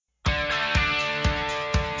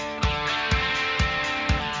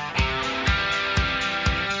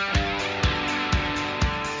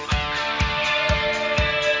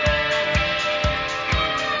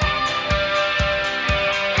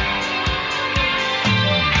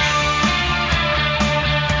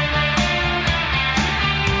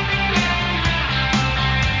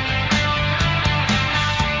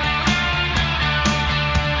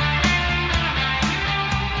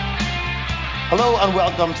and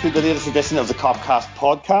welcome to the latest edition of the Copcast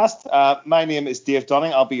podcast. My name is Dave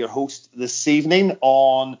Dunning. I'll be your host this evening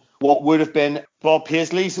on what would have been Bob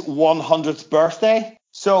Paisley's 100th birthday.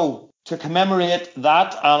 So, to commemorate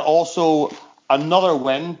that and also another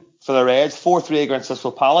win for the Reds, 4-3 against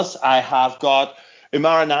Crystal Palace, I have got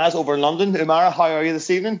Umara Naz over in London. Umara, how are you this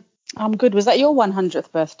evening? I'm good. Was that your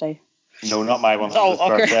 100th birthday? No, not my 100th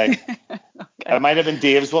birthday. Okay. It might have been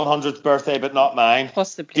Dave's 100th birthday, but not mine.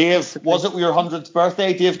 Possibly. Dave, was it your 100th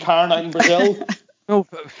birthday? Dave Cairn out in Brazil? No,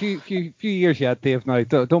 a few years yet, Dave. Now,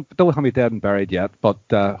 don't have me dead and buried yet. But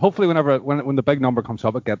hopefully, when the big number comes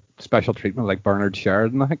up, it get special treatment like Bernard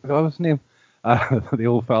Sheridan, I think that was his name. The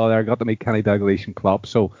old fella there got to meet Kenny Dalglish and Klopp.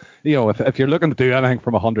 So, if you're looking to do anything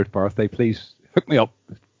from a 100th birthday, please hook me up.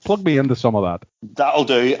 Plug me into some of that. That'll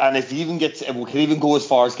do. And if you even we can even go as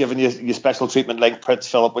far as giving you special treatment like Prince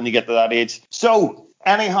Philip when you get to that age. So,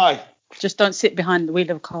 anyhow. Just don't sit behind the wheel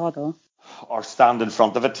of a car, though. Or stand in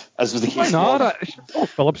front of it, as was the case. Why not?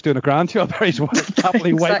 Philip's doing a grand job there. He's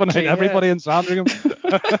happily wiping out everybody in Sandringham.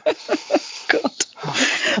 God.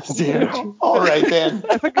 Dear. All right, then.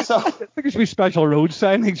 I think there should be special road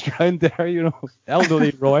signings around there,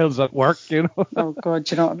 elderly royals at work, Oh, God,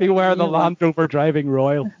 you know what I mean? Beware the Land Rover driving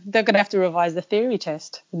royal. They're going to have to revise the theory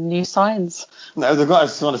test. New signs. No, I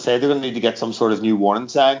just want to say they're going to need to get some sort of new warning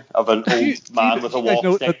sign of an old man with a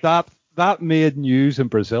walking stick. That made news in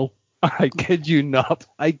Brazil. I kid you not.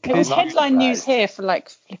 It was headline news here for like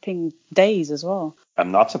flipping days as well.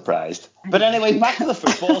 I'm not surprised. But anyway, back to the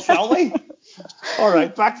football, shall we? All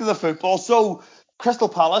right, back to the football. So, Crystal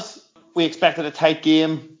Palace, we expected a tight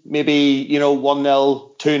game, maybe,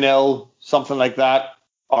 1-0, 2-0, something like that.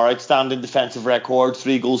 Our outstanding defensive record,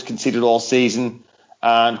 3 goals conceded all season.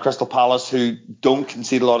 And Crystal Palace, who don't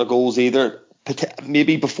concede a lot of goals either,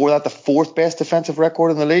 maybe before that, the 4th best defensive record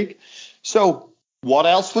in the league. So, what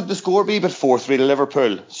else would the score be but 4-3 to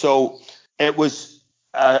Liverpool? So it was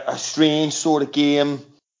a strange sort of game.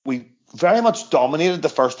 We very much dominated the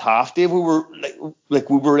first half, Dave. We were we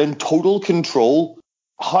were in total control.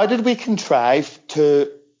 How did we contrive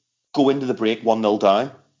to go into the break 1-0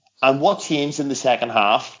 down? And what changed in the second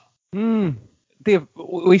half? Dave,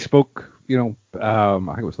 we spoke, I think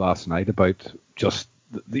it was last night, about just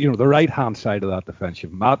the right hand side of that defence.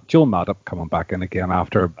 Joel Matip coming back in again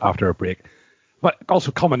after a break. But also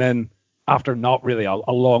coming in after not really a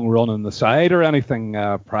long run on the side or anything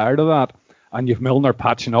prior to that. And you've Milner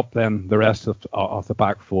patching up then the rest of the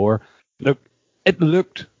back four. Look, it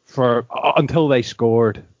looked until they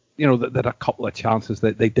scored, that a couple of chances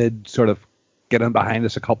that they did sort of get in behind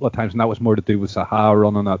us a couple of times. And that was more to do with Zaha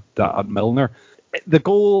running at Milner. The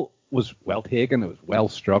goal was well taken. It was well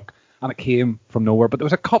struck. And it came from nowhere. But there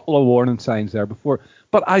was a couple of warning signs there before.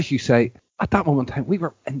 But as you say, at that moment in time, we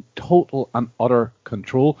were in total and utter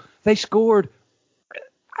control. They scored.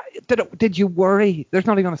 Did you worry? There's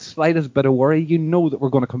not even a slightest bit of worry. You know that we're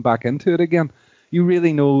going to come back into it again. You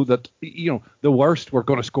really know that, the worst, we're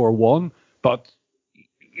going to score 1. But,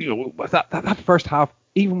 that first half,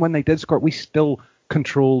 even when they did score, we still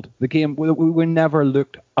controlled the game. We never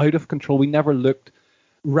looked out of control. We never looked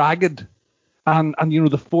ragged. And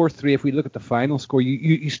the 4-3, if we look at the final score,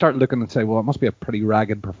 you start looking and say, well, it must be a pretty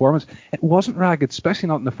ragged performance. It wasn't ragged, especially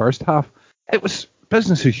not in the first half. It was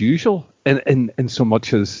business as usual in so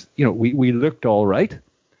much as, we looked all right.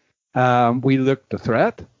 We looked a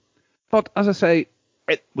threat. But as I say,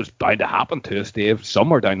 it was bound to happen to us, Dave.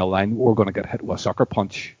 Somewhere down the line, we're going to get hit with a sucker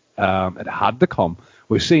punch. It had to come.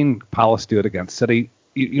 We've seen Palace do it against City.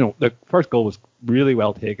 The first goal was really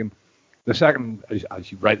well taken. The second,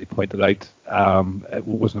 as you rightly pointed out, it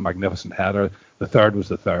wasn't a magnificent header. The third was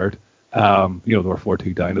the third. They were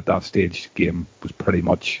 4-2 down at that stage. Game was pretty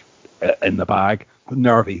much in the bag.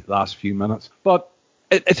 Nervy last few minutes. But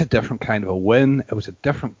it's a different kind of a win. It was a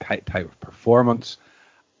different type of performance.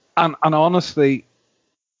 And honestly,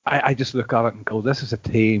 I just look at it and go, this is a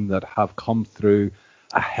team that have come through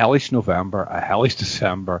a hellish November, a hellish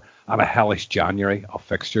December, and a hellish January of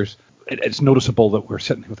fixtures. It's noticeable that we're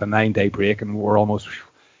sitting with a 9-day break and we're almost,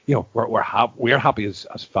 we're happy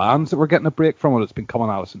as fans that we're getting a break from it. It's been coming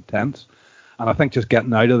at us intense. And I think just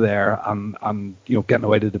getting out of there and getting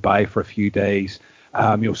away to Dubai for a few days,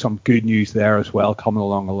 some good news there as well coming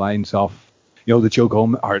along the lines of, the Joe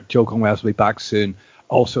Gomez will be back soon.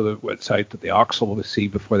 Also, it's out that the Oxford will see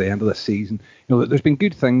before the end of the season. There's been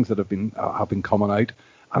good things that have been coming out.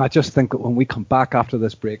 And I just think that when we come back after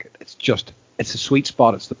this break, it's a sweet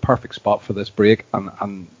spot. It's the perfect spot for this break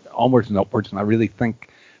and onwards and upwards. And I really think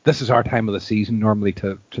this is our time of the season normally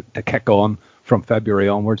to kick on from February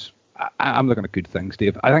onwards. I'm looking at good things,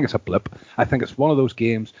 Dave. I think it's a blip. I think it's one of those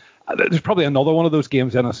games. There's probably another one of those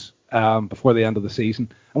games in us before the end of the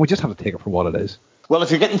season, and we just have to take it for what it is. Well, if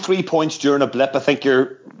you're getting 3 points during a blip, I think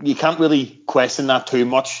you can't really question that too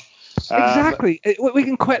much. Exactly. We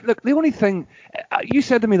can quit. Look, the only thing you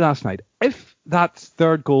said to me last night, if that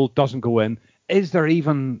third goal doesn't go in, is there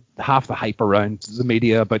even half the hype around the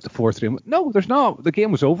media about the 4-3? No, there's not. The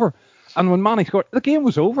game was over. And when Manny scored, the game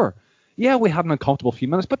was over. Yeah, we had an uncomfortable few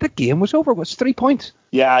minutes, but the game was over. It was 3 points.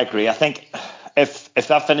 Yeah, I agree. I think if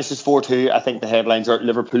that finishes 4-2, I think the headlines are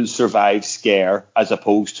Liverpool survived scare as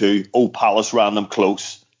opposed to, Palace ran them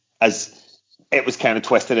close, as it was kind of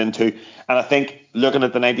twisted into. And I think looking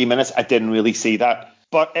at the 90 minutes, I didn't really see that.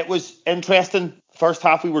 But it was interesting. First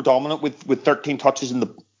half, we were dominant with 13 touches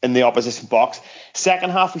in the opposition box.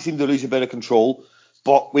 Second half, we seemed to lose a bit of control.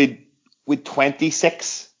 But with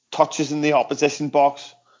 26 touches in the opposition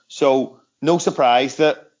box. So no surprise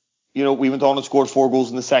that, we went on and scored 4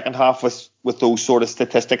 goals in the second half with those sort of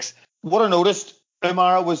statistics. What I noticed,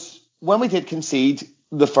 Umara, was when we did concede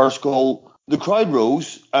the first goal, the crowd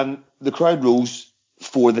rose, and the crowd rose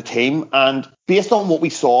for the team. And based on what we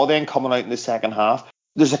saw then coming out in the second half,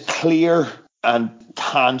 there's a clear and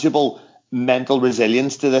tangible mental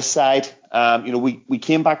resilience to this side. We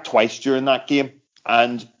came back twice during that game,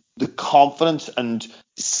 and the confidence and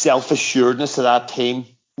self-assuredness of that team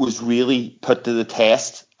was really put to the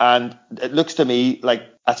test. And it looks to me like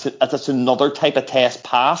that's another type of test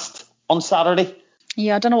passed on Saturday.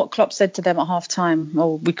 Yeah, I don't know what Klopp said to them at half time,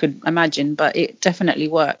 or we could imagine, but it definitely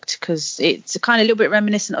worked, because it's kind of a little bit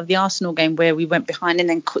reminiscent of the Arsenal game where we went behind and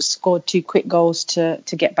then scored 2 quick goals to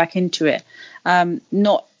get back into it.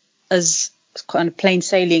 Not as kind of plain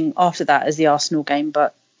sailing after that as the Arsenal game,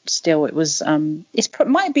 but still it was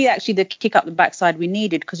might be actually the kick up the backside we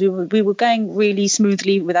needed, because we were going really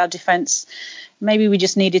smoothly with our defence. Maybe we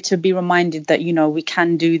just needed to be reminded that, we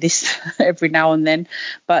can do this every now and then.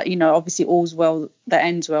 But, obviously all's well that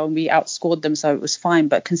ends well, and we outscored them, so it was fine.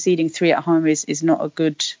 But conceding 3 at home is not a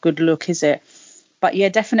good look, is it? But yeah,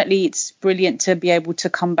 definitely it's brilliant to be able to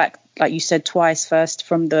come back, like you said, twice, first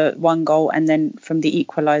from the 1 goal and then from the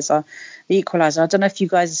equaliser. I don't know if you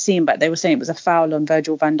guys have seen, but they were saying it was a foul on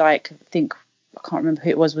Virgil van Dijk. I can't remember who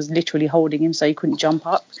it was literally holding him so he couldn't jump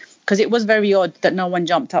up. Because it was very odd that no one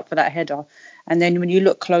jumped up for that header. And then when you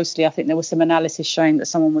look closely, I think there was some analysis showing that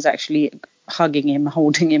someone was actually hugging him,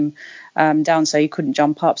 holding him down so he couldn't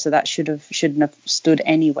jump up. So that shouldn't have stood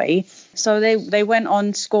anyway. So they went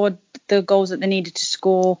on, scored the goals that they needed to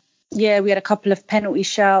score. Yeah, we had a couple of penalty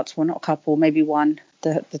shouts. Well, not a couple, maybe one.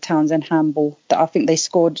 The Townsend handball that I think they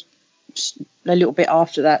scored a little bit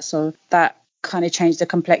after that. So that kind of changed the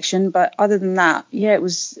complexion. But other than that, yeah, it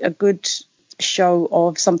was a good show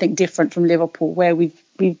of something different from Liverpool, where we've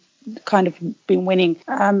kind of been winning.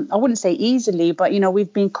 I wouldn't say easily, but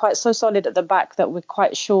we've been quite so solid at the back that we're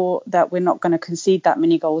quite sure that we're not going to concede that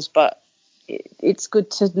many goals. But it's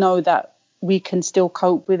good to know that we can still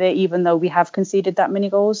cope with it, even though we have conceded that many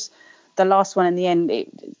goals. The last one in the end,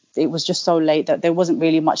 it was just so late that there wasn't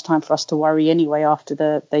really much time for us to worry anyway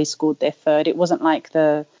after they scored their third. It wasn't like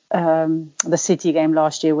the City game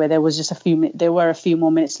last year where there was just there were a few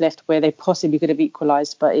more minutes left where they possibly could have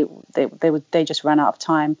equalised, but they just ran out of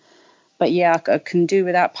time. But yeah, I can do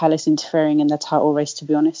without Palace interfering in the title race, to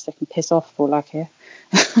be honest. They can piss off for all I care.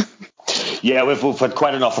 Yeah, we've had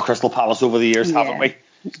quite enough of Crystal Palace over the years, haven't we?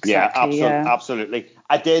 Exactly, absolutely.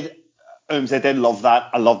 I did love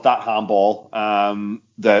that. I loved that handball.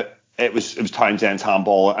 That it was Townsend's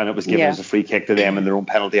handball, and it was given as a free kick to them in their own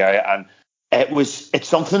penalty area, and it's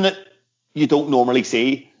something that you don't normally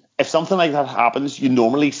see. If something like that happens, you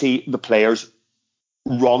normally see the players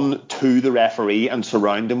run to the referee and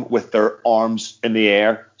surround him with their arms in the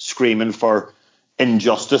air, screaming for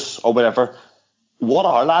injustice or whatever. What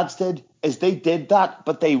our lads did is they did that,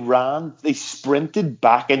 but they sprinted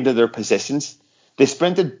back into their positions. They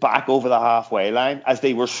sprinted back over the halfway line as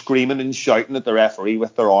they were screaming and shouting at the referee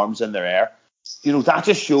with their arms in their air. That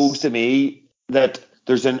just shows to me that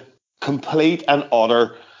there's a complete and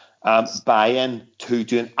utter buy-in to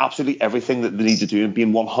doing absolutely everything that they need to do and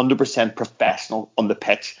being 100% professional on the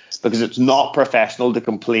pitch, because it's not professional to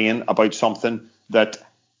complain about something that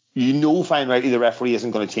fine rightly the referee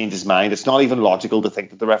isn't going to change his mind. It's not even logical to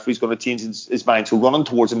think that the referee's going to change his mind, so running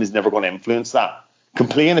towards him is never going to influence that.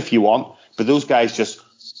 Complain if you want, but those guys just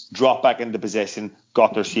dropped back into position,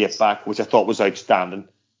 got their shape back, which I thought was outstanding.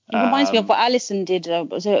 It reminds me of what Alisson did,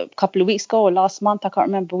 was it a couple of weeks ago or last month? I can't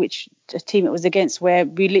remember which team it was against, where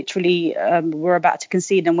we literally were about to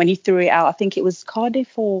concede, and when he threw it out, I think it was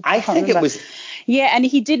Cardiff or I think remember. it was. Yeah, and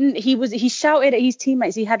he shouted at his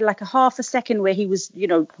teammates. He had like a half a second where he was,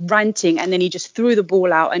 ranting, and then he just threw the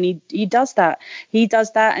ball out, and he does that. He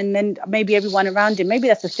does that, and then maybe everyone around him, maybe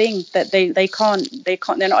that's the thing, that they can't, they're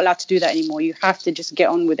not allowed to do that anymore. You have to just get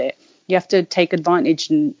on with it. You have to take advantage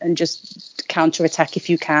and just counter attack if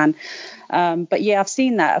you can. But yeah, I've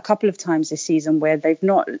seen that a couple of times this season where they've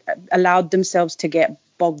not allowed themselves to get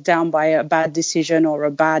bogged down by a bad decision or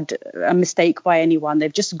a mistake by anyone.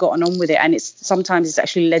 They've just gotten on with it, and sometimes it's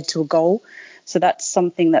actually led to a goal. So that's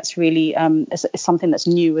something that's really something that's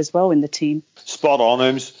new as well in the team. Spot on,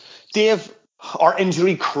 Ooms. Dave, our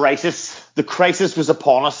injury crisis. The crisis was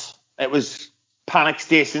upon us. It was panic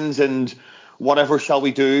stations and whatever shall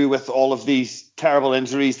we do with all of these terrible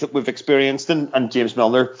injuries that we've experienced. And James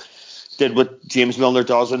Milner did what James Milner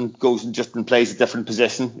does and goes and just plays a different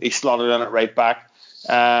position. He slotted in at right back.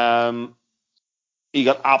 He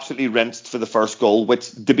got absolutely rinsed for the first goal,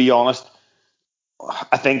 which, to be honest,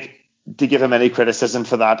 I think to give him any criticism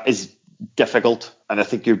for that is difficult. And I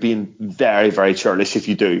think you're being very, very churlish if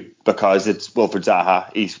you do, because it's Wilfried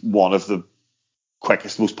Zaha. He's one of the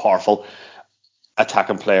quickest, most powerful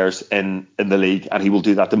attacking players in the league, and he will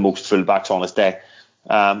do that to most fullbacks on his day.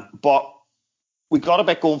 But we got a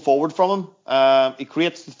bit going forward from him. He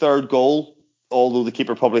creates the third goal, although the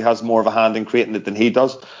keeper probably has more of a hand in creating it than he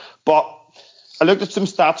does. But I looked at some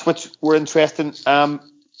stats which were interesting.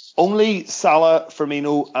 Only Salah,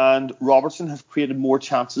 Firmino and Robertson have created more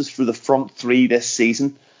chances for the front three this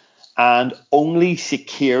season, and only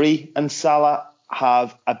Shaqiri and Salah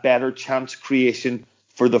have a better chance creation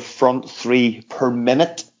for the front three per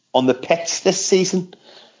minute on the pitch this season.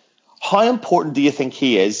 How important do you think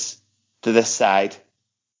he is to this side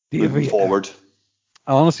moving forward?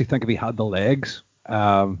 I honestly think if he had the legs,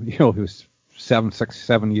 he was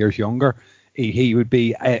 7 years younger, he would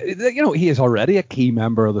be, he is already a key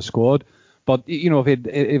member of the squad. But, if he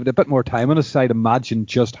had a bit more time on his side, imagine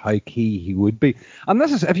just how key he would be. And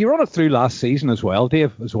this is, if you run it through last season as well,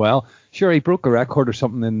 Dave, sure, he broke a record or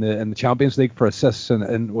something in the Champions League for assists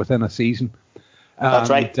within a season. That's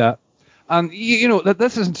right. And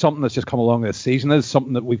this isn't something that's just come along this season. This is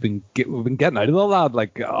something that we've been getting out of the lad,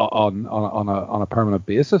 like on a permanent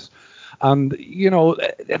basis. And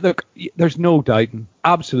look, there's no doubting,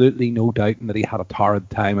 absolutely no doubting, that he had a torrid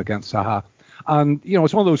time against Zaha. And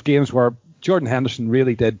it's one of those games where Jordan Henderson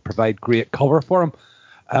really did provide great cover for him.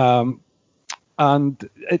 And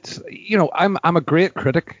it's I'm a great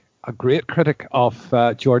critic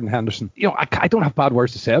of Jordan Henderson. I don't have bad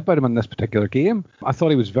words to say about him in this particular game. I thought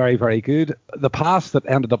he was very, very good. The pass that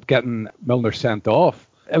ended up getting Milner sent off,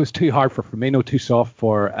 it was too hard for Firmino, too soft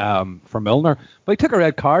for Milner. But he took a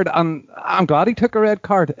red card, and I'm glad he took a red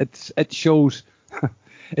card. It shows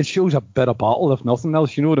it shows a bit of bottle, if nothing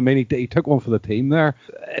else. You know what I mean? He took one for the team there.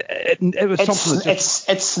 It was something.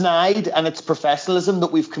 It's snide, and it's professionalism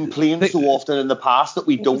that we've complained so often in the past that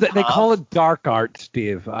we don't have. They call it dark arts,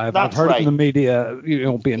 Dave. I've heard it in the media,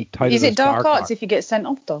 being touted as Is it dark arts if you get sent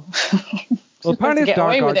off, though? Well, apparently it's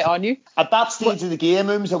dark arts. With it, aren't you? At that stage of the game,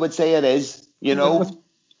 I would say it is.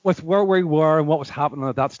 With where we were and what was happening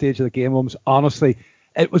at that stage of the game, honestly,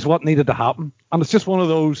 it was what needed to happen. And it's just one of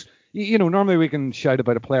those. Normally we can shout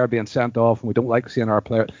about a player being sent off and we don't like seeing our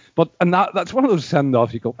player. And that's one of those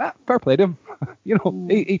send-offs you go, fair play to him.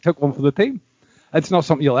 He took one for the team. It's not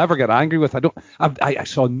something you'll ever get angry with. I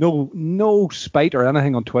saw no spite or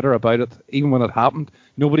anything on Twitter about it, even when it happened.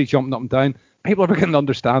 Nobody jumping up and down. People are beginning to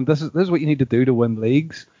understand this is what you need to do to win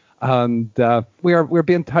leagues. And we're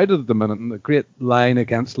being touted at the minute. And the great line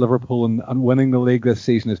against Liverpool and winning the league this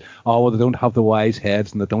season is, they don't have the wise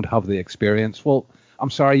heads and they don't have the experience. Well, I'm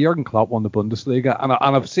sorry, Jurgen Klopp won the Bundesliga, and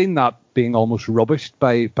I've seen that being almost rubbished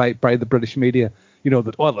by the British media.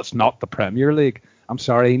 That it's not the Premier League. I'm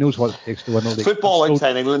sorry, he knows what it takes to win the league. Football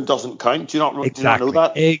outside England doesn't count. Do you not know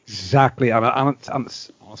that? Exactly, and it's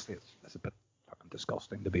honestly, it's a bit fucking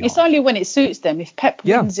disgusting, to be honest. It's only when it suits them. If Pep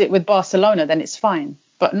wins it with Barcelona, then it's fine.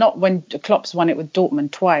 But not when Klopp's won it with Dortmund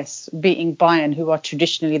twice, beating Bayern, who are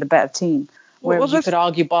traditionally the better team. Whereas you could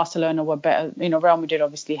argue Barcelona were better. Real Madrid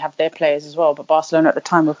obviously have their players as well, but Barcelona at the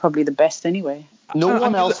time were probably the best anyway. No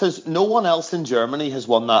one else in Germany has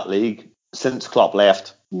won that league since Klopp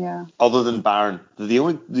left. Yeah. Other than Bayern,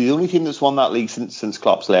 the only team that's won that league since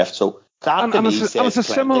Klopp's left. So it's a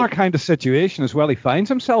similar kind of situation as well. He finds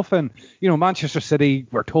himself in. Manchester City.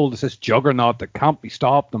 We're told it's this juggernaut that can't be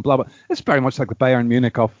stopped and blah blah. It's very much like the Bayern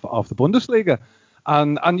Munich of the Bundesliga.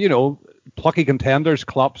 and you know, plucky contenders,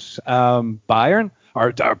 Klopp's Bayern,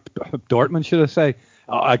 or Dortmund, should I say,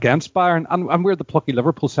 against Bayern, and we're the plucky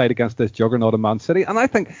Liverpool side against this juggernaut of Man City. And I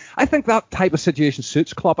think that type of situation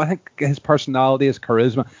suits Klopp. I think his personality, his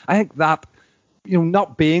charisma. I think that, you know,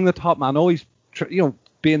 not being the top man, always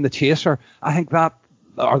being the chaser. I think that,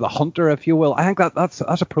 or the hunter, if you will. I think that's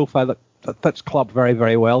a profile that fits Klopp very,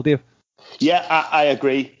 very well, Dave. Yeah, I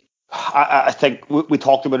agree. I think we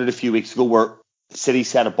talked about it a few weeks ago, where City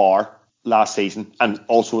set a bar last season and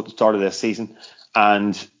also at the start of this season,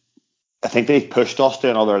 and I think they've pushed us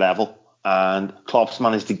to another level, and Klopp's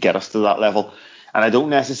managed to get us to that level. And I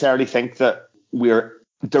don't necessarily think that we're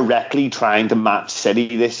directly trying to match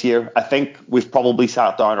City this year. I think we've probably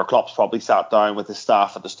sat down, or Klopp's probably sat down with his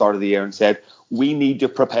staff at the start of the year and said, we need to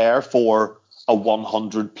prepare for a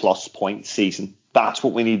 100-plus point season. That's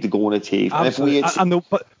what we need to go and achieve. Absolutely.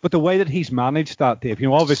 But the way that he's managed that, Dave, you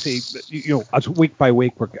know, obviously, you know, as week by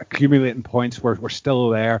week we're accumulating points. We're still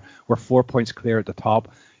there. We're 4 points clear at the top.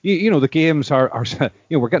 You know, the games are you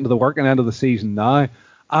know, we're getting to the working end of the season now,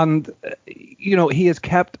 and you know, he has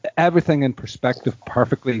kept everything in perspective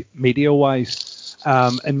perfectly media wise.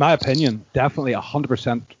 In my opinion, definitely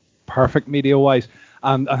 100% perfect media wise.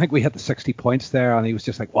 And I think we hit the 60 points there, and he was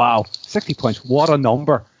just like, wow, 60 points, what a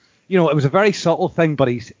number. You know, it was a very subtle thing, but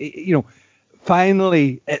he's, you know,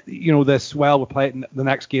 finally, you know, we're playing the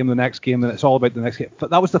next game, and it's all about the next game. But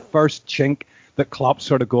that was the first chink that Klopp's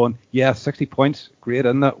sort of going, yeah, 60 points, great,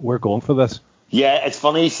 isn't it? We're going for this. Yeah, it's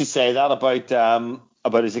funny you should say that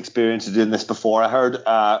about his experience of doing this before. I heard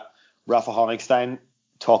Rafa Honigstein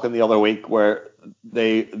talking the other week where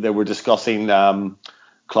they were discussing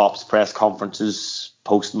Klopp's press conferences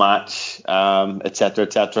post-match,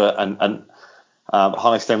 etc., and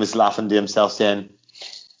Honigstein was laughing to himself saying,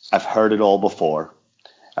 I've heard it all before.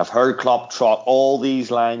 I've heard Klopp trot all these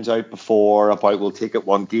lines out before about we'll take it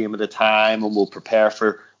one game at a time, and we'll prepare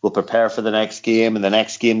for the next game, and the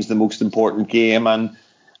next game's the most important game,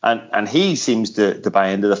 and he seems to buy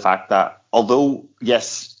into the fact that although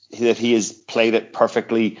yes, that he has played it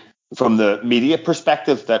perfectly from the media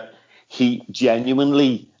perspective, that he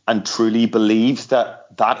genuinely and truly believes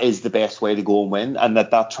that that is the best way to go and win, and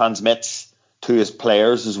that transmits to his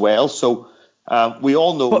players as well. So we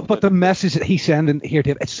all know. But the message that he's sending here,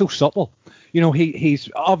 Dave, it's so subtle. You know, he's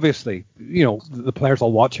obviously, you know, the players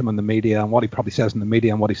will watch him in the media, and what he probably says in the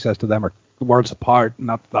media and what he says to them are worlds apart, and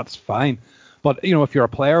that's fine. But, you know, if you're a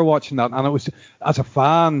player watching that, and it was, as a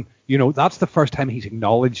fan, you know, that's the first time he's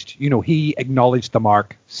acknowledged, you know, he acknowledged the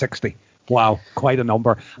mark 60. Wow, quite a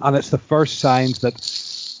number. And it's the first signs that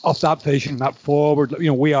of that vision, that forward, you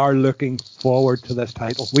know, we are looking forward to this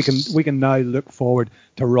title. We can now look forward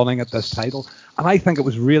to running at this title. And I think it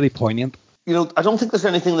was really poignant. You know, I don't think there's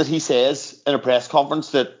anything that he says in a press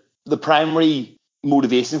conference that the primary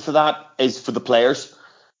motivation for that is for the players.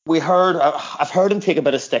 I've heard him take a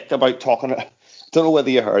bit of stick about talking. I don't know whether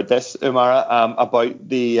you heard this, Umara,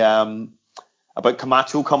 about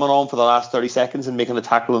Camacho coming on for the last 30 seconds and making a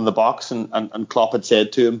tackle in the box, and Klopp had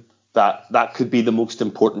said to him that could be the most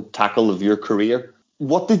important tackle of your career.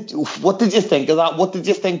 What did you think of that? What did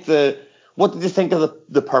you think of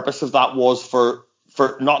the purpose of that was for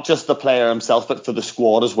not just the player himself, but for the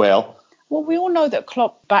squad as well? Well, we all know that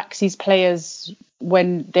Klopp backs his players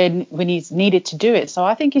when he's needed to do it. So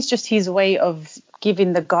I think it's just his way of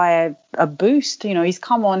giving the guy a boost. You know, he's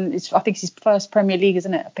come on. I think it's his first Premier League,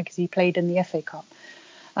 isn't it? I think he played in the FA Cup,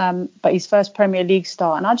 but his first Premier League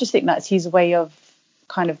start. And I just think that's his way of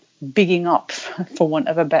kind of bigging up, for want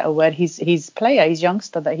of a better word, his player, his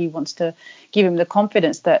youngster, that he wants to give him the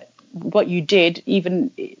confidence that what you did,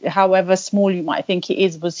 even however small you might think it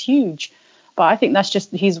is, was huge. But I think that's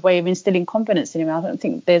just his way of instilling confidence in him. I don't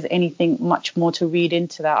think there's anything much more to read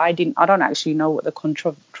into that. I don't actually know what the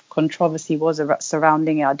controversy was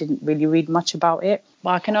surrounding it. I didn't really read much about it. But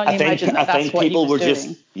I can only imagine that's what he was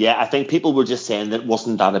doing. I think people were just saying that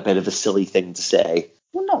wasn't that a bit of a silly thing to say.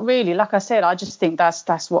 Well, not really. Like I said, I just think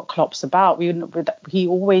that's what Klopp's about. He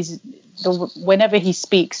always, whenever he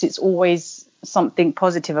speaks, it's always something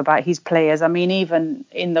positive about his players. I mean, even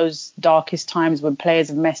in those darkest times when players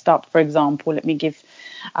have messed up, for example, let me give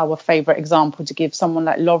our favourite example, to give someone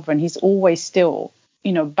like Lovren. He's always still,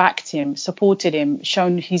 you know, backed him, supported him,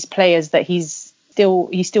 shown his players that he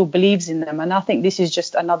still believes in them. And I think this is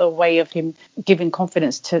just another way of him giving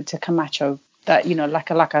confidence to Camacho. That, you know,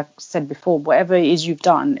 like I said before, whatever it is you've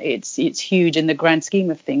done, it's huge in the grand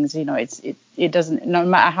scheme of things. You know, it doesn't, no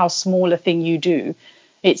matter how small a thing you do,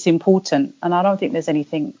 it's important. And I don't think there's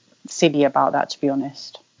anything silly about that, to be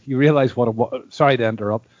honest. You realise sorry to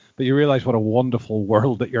interrupt, but you realise what a wonderful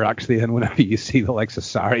world that you're actually in whenever you see the likes of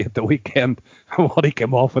Sarri at the weekend and what he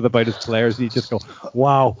came off with about his players. And you just go,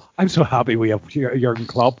 wow, I'm so happy we have Jurgen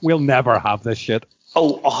Klopp. We'll never have this shit.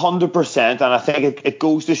 Oh, 100%. And I think it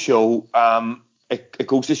goes to show it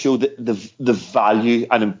goes to show the value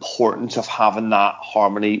and importance of having that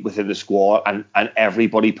harmony within the squad and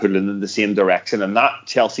everybody pulling in the same direction. And that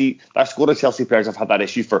squad of Chelsea players have had that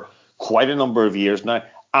issue for quite a number of years now.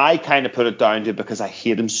 I kind of put it down to because I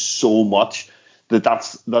hate him so much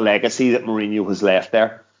that's the legacy that Mourinho has left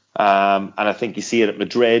there. And I think you see it at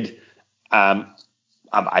Madrid.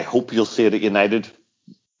 I hope you'll see it at United,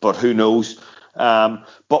 but who knows?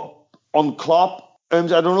 But on Klopp, I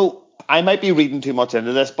don't know. I might be reading too much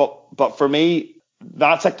into this, but for me,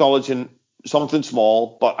 that's acknowledging something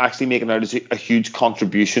small, but actually making out a huge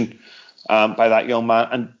contribution by that young man.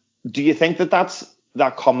 And do you think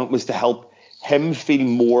that comment was to help him feel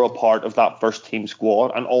more a part of that first team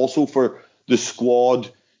squad, and also for the squad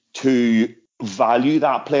to value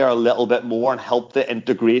that player a little bit more and help the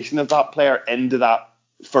integration of that player into that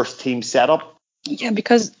first team setup? Yeah,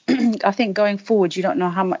 because I think going forward, you don't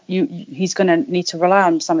know how much he's going to need to rely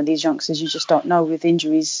on some of these youngsters. You just don't know with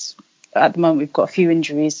injuries. At the moment, we've got a few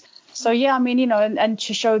injuries. So, yeah, I mean, and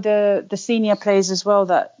to show the senior players as well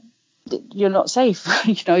that you're not safe.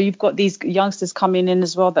 You've got these youngsters coming in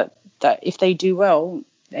as well that if they do well,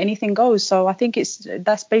 anything goes. So I think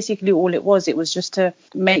that's basically all it was. It was just to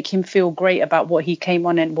make him feel great about what he came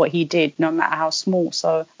on and what he did, no matter how small.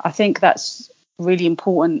 So I think that's really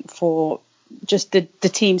important for just the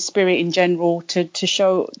team spirit in general, to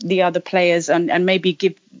show the other players and maybe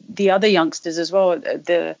give the other youngsters as well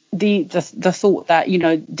the thought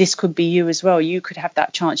that this could be you as well. You could have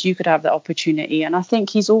that chance, you could have that opportunity. And I think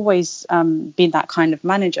he's always been that kind of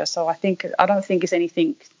manager. So I don't think it's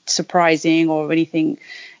anything surprising or anything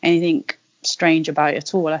strange about it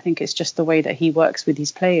at all. I think it's just the way that he works with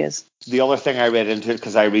his players. The other thing I read into it,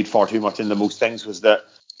 because I read far too much into most things, was that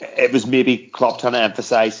it was maybe Klopp trying to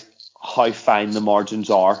emphasise how fine the margins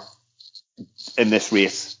are in this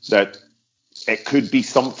race, that it could be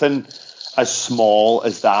something as small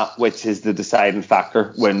as that which is the deciding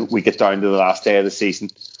factor when we get down to the last day of the season.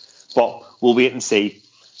 But we'll wait and see.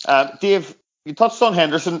 Dave, you touched on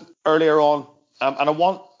Henderson earlier on,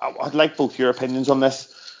 and I'd like both your opinions on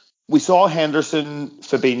this. We saw Henderson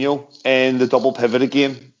Fabinho in the double pivot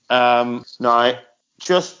game. Now,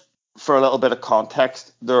 just for a little bit of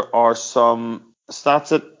context, there are some stats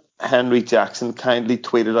that Henry Jackson kindly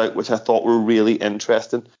tweeted out, which I thought were really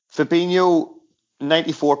interesting. Fabinho,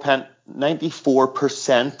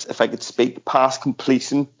 94%, if I could speak, pass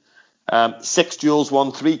completion, 6 duels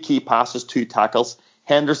won, 3 key passes, 2 tackles.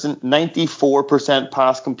 Henderson, 94%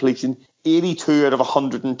 pass completion, 82 out of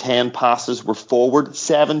 110 passes were forward,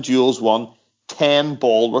 7 duels won, 10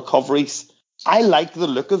 ball recoveries. I like the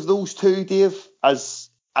look of those two, Dave,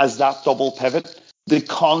 as that double pivot. They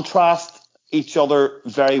contrast each other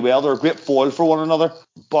very well. They're a great foil for one another.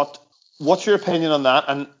 But what's your opinion on that?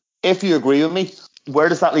 And if you agree with me, where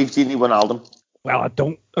does that leave Gini Wijnaldum? Well, I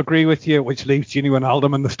don't agree with you, which leaves Gini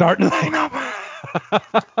Wijnaldum in the starting lineup.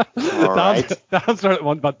 All right. That's sort of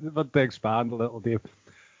one, but to expand a little, Dave.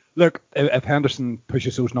 Look, if Henderson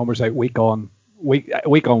pushes those numbers out week on week,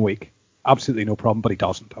 absolutely no problem, but he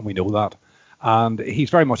doesn't, and we know that. And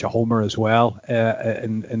he's very much a homer as well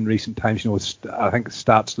in recent times. I think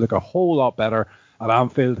stats look a whole lot better at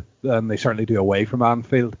Anfield than they certainly do away from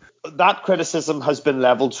Anfield. That criticism has been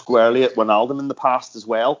levelled squarely at Wijnaldum in the past as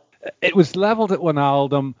well. It was levelled at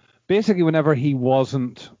Wijnaldum basically whenever he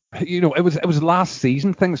wasn't. It was last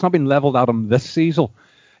season thing. It's not been levelled at him this season.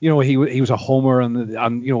 He was a homer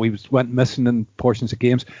and he went missing in portions of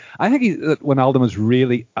games. I think Wijnaldum is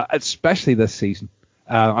really, especially this season,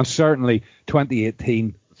 and certainly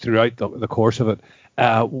 2018 throughout the course of it,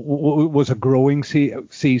 was a growing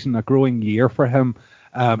season, a growing year for him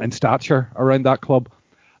in stature around that club.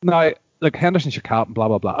 Now, look, Henderson should cap and blah,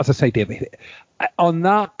 blah, blah. As I say, David, on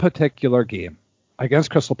that particular game against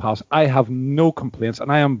Crystal Palace, I have no complaints,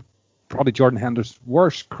 and I am probably Jordan Henderson's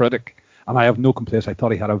worst critic, and I have no complaints. I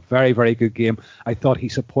thought he had a very, very good game. I thought he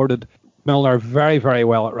supported Milner very, very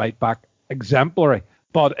well at right back, exemplary.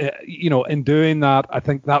 But, in doing that, I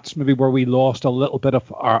think that's maybe where we lost a little bit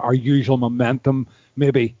of our usual momentum,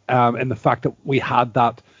 maybe, in the fact that we had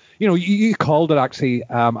that. You called it actually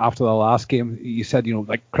after the last game. You said,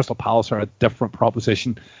 like Crystal Palace are a different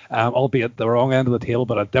proposition, albeit the wrong end of the table,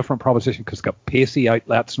 but a different proposition because it's got pacey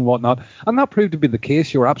outlets and whatnot. And that proved to be the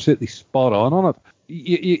case. You were absolutely spot on it.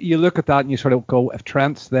 You look at that and you sort of go, if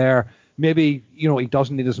Trent's there, maybe, he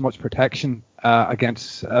doesn't need as much protection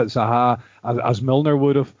against Zaha as Milner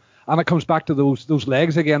would have. And it comes back to those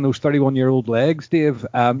legs again, those 31-year-old legs, Dave.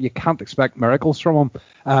 You can't expect miracles from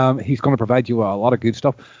him. He's going to provide you a lot of good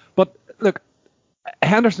stuff. But look,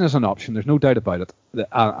 Henderson is an option. There's no doubt about it.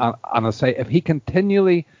 And I say, if he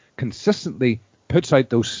consistently puts out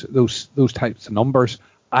those types of numbers,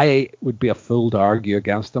 I would be a fool to argue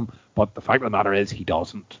against him. But the fact of the matter is, he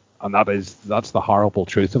doesn't. And that's the horrible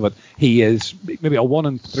truth of it. He is maybe a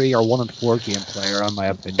 1-3 or 1-4 game player, in my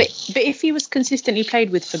opinion. But if he was consistently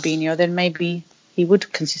played with Fabinho, then maybe he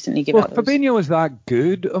would consistently give out those. Fabinho is that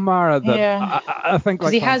good, Amara, that yeah. I think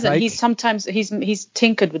like he hasn't. He's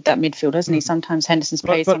tinkered with that midfield, hasn't he? Sometimes Henderson's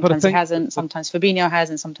played, sometimes he hasn't. Sometimes Fabinho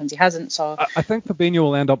has, and sometimes he hasn't. So I think Fabinho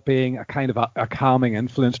will end up being a kind of a calming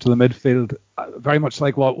influence to the midfield, very much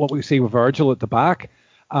like what we see with Virgil at the back.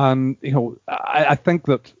 And I think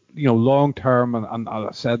that long term, and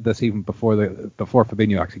I said this even before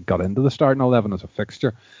Fabinho actually got into the starting 11 as a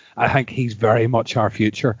fixture, I think he's very much our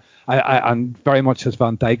future. And very much as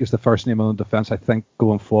Van Dijk is the first name on the defence, I think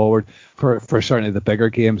going forward for certainly the bigger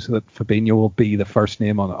games that Fabinho will be the first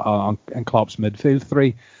name in Klopp's midfield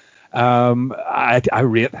three. I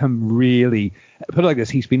rate him really. Put it like this: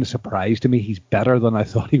 he's been a surprise to me. He's better than I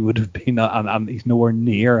thought he would have been, and he's nowhere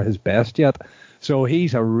near his best yet. So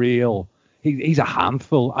he's he's a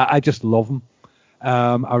handful. I just love him.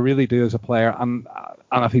 I really do as a player, and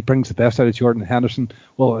if he brings the best out of Jordan Henderson,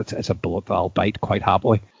 well, it's a bullet that I'll bite quite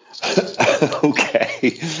happily.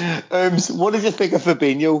 Okay. So what did you think of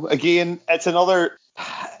Fabinho? Again, it's another.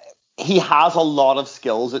 He has a lot of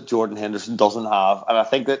skills that Jordan Henderson doesn't have, and I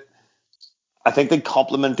think they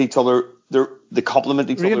complement each other. They complement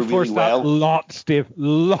each other really well. Lots, Dave.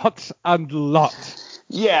 Lots and lots.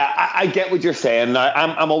 Yeah, I get what you're saying. Now,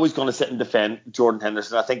 I'm always going to sit and defend Jordan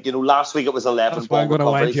Henderson. I think last week it was 11 That's ball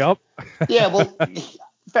recoveries. That's why I'm going to wind you up. Yeah, well,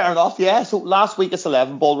 fair enough. Yeah, so last week it's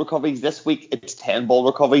 11 ball recoveries. This week it's 10 ball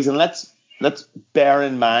recoveries, and let's bear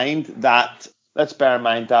in mind that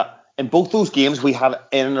in both those games we had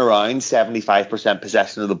in and around 75%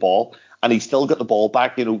 possession of the ball, and he still got the ball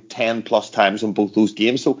back 10 plus times in both those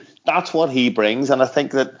games. So that's what he brings, and I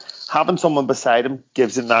think that having someone beside him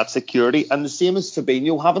gives him that security. And the same as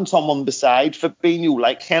Fabinho, having someone beside Fabinho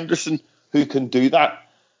like Henderson who can do that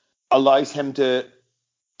allows him to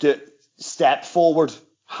step forward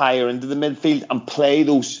higher into the midfield and play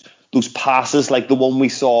those passes like the one we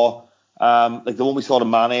saw to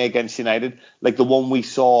Mane against United, like the one we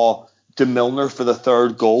saw to Milner for the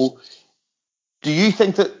third goal. Do you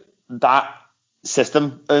think that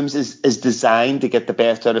system is designed to get the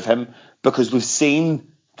best out of him? Because we've seen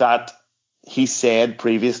that he said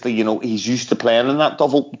previously, he's used to playing in that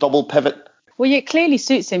double pivot. Well, yeah, it clearly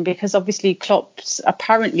suits him because obviously Klopp's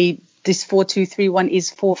apparently this 4-2-3-1 is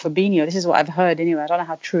for Fabinho. This is what I've heard anyway. I don't know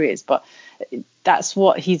how true it is, but that's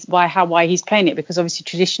what why he's playing it, because obviously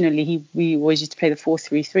traditionally we always used to play the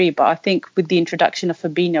 4-3-3. But I think with the introduction of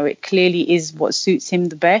Fabinho, it clearly is what suits him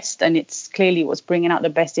the best, and it's clearly what's bringing out the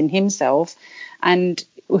best in himself. And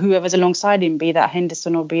whoever's alongside him, be that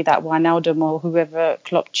Henderson or be that Wijnaldum or whoever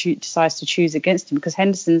Klopp decides to choose against him, because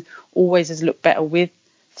Henderson always has looked better with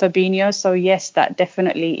Fabinho. So yes, that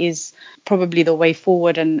definitely is probably the way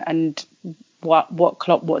forward, and what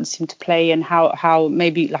Klopp wants him to play, and how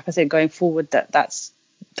maybe, like I said, going forward, that's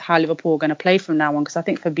how Liverpool are going to play from now on, because I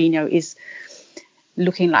think Fabinho is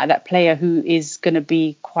looking like that player who is going to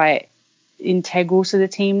be quite integral to the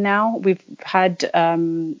team now. We've had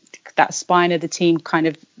that spine of the team kind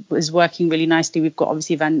of is working really nicely. We've got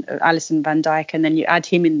obviously Alisson, Van Dijk, and then you add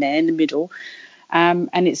him in there in the middle, and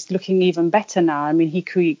it's looking even better now. I mean, he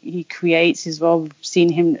creates as well. We've seen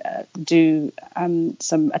him do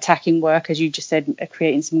some attacking work, as you just said,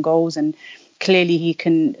 creating some goals, and clearly he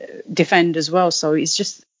can defend as well. So it's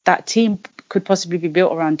just that team could possibly be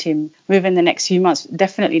built around him within the next few months,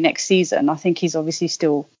 definitely next season. I think he's obviously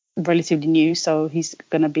still relatively new, so he's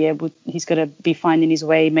going to be finding his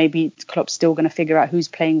way. Maybe Klopp's still going to figure out who's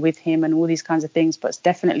playing with him and all these kinds of things, but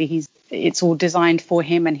definitely it's all designed for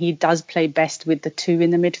him, and he does play best with the two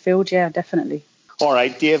in the midfield. Yeah, definitely. All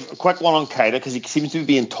right, Dave, a quick one on Keita, because he seems to be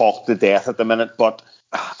being talked to death at the minute, but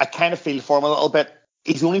I kind of feel for him a little bit.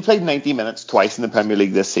 He's only played 90 minutes twice in the Premier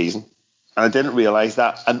League this season, and I didn't realise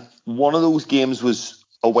that. And one of those games was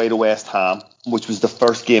away to West Ham, which was the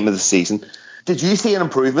first game of the season. Did you see an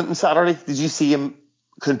improvement on Saturday? Did you see him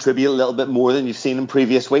contribute a little bit more than you've seen in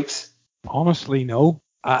previous weeks? Honestly, no.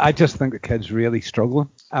 I just think the kid's really struggling.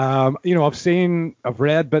 I've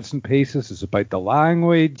read bits and pieces. It's about the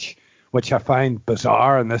language, which I find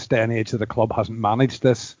bizarre in this day and age that the club hasn't managed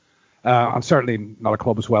this. And certainly not a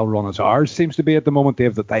club as well run as ours seems to be at the moment,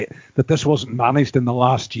 Dave, that this wasn't managed in the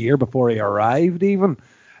last year before he arrived even.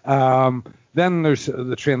 Then there's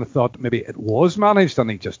the train of thought that maybe it was managed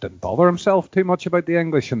and he just didn't bother himself too much about the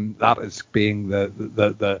English, and that is being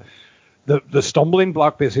the stumbling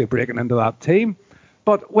block basically breaking into that team.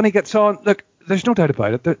 But when he gets on, look, there's no doubt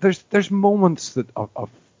about it. There's moments of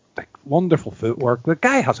like wonderful footwork. The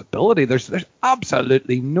guy has ability. There's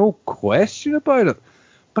absolutely no question about it.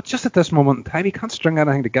 But just at this moment in time, he can't string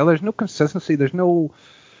anything together. There's no consistency. There's no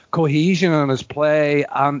cohesion in his play,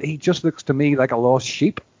 and he just looks to me like a lost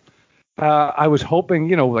sheep. I was hoping,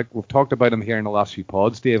 like we've talked about him here in the last few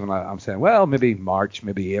pods, Dave, and I'm saying, well, maybe March,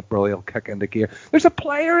 maybe April, he'll kick into gear. There's a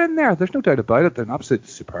player in there. There's no doubt about it. There's an absolute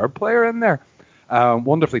superb player in there.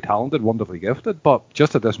 Wonderfully talented, wonderfully gifted, but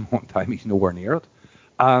just at this moment in time, he's nowhere near it.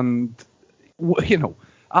 And,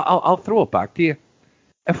 I'll throw it back to you.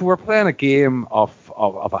 If we were playing a game of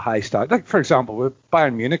a high start, like, for example, with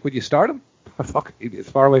Bayern Munich, would you start him? Fuck,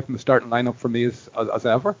 it's far away from the starting lineup for me as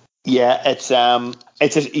ever. Yeah,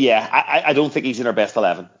 I don't think he's in our best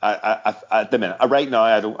 11 at the minute. Right now,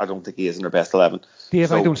 I don't think he is in our best 11. Dave,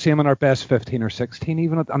 so, I don't see him in our best 15 or 16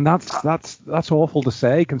 even, and that's awful to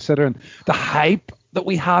say considering the hype that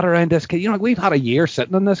we had around this kid. We've had a year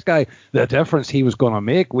sitting on this guy, the difference he was going to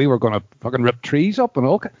make. We were going to fucking rip trees up and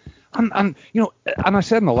all. And I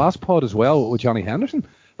said in the last pod as well with Johnny Henderson,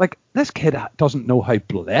 like, this kid doesn't know how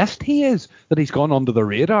blessed he is that he's gone under the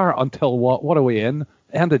radar until what are we in?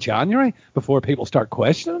 End of January, before people start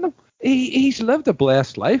questioning him. He's lived a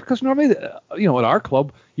blessed life, because normally, at our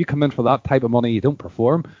club, you come in for that type of money, you don't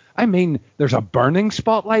perform. I mean, there's a burning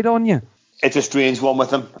spotlight on you. It's a strange one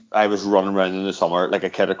with him. I was running around in the summer like a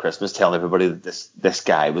kid at Christmas telling everybody that this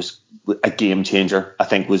guy was a game changer, I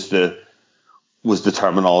think was the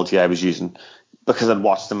terminology I was using, because I'd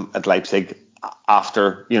watched him at Leipzig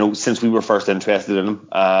after, since we were first interested in him,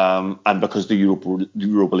 and because the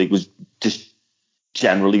Europa League was just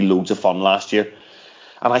generally loads of fun last year.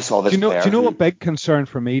 And I saw this player. Do you know a big concern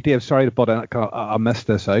for me, Dave? Sorry to butt in, I missed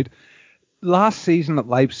this out. Last season at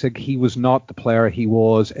Leipzig, he was not the player he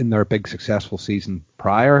was in their big successful season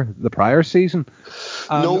the prior season.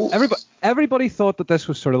 No. Everybody thought that this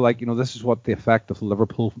was sort of like, this is what the effect of the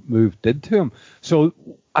Liverpool move did to him. So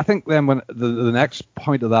I think then when the next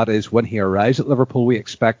point of that is when he arrives at Liverpool, we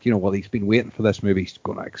expect, he's been waiting for this move, he's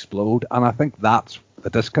going to explode. And I think that's the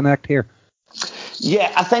disconnect here.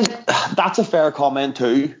 Yeah, I think that's a fair comment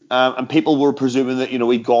too. And people were presuming that,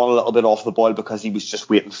 he'd gone a little bit off the boil because he was just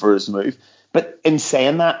waiting for his move. But in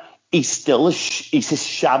saying that, he's a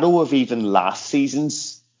shadow of even last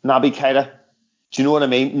season's Naby Keita. Do you know what I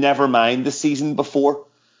mean? Never mind the season before.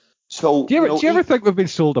 So do you ever think we've been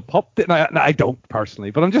sold a pup? No, I don't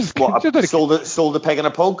personally, but I'm just sold a pig in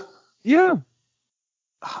a pug. Yeah,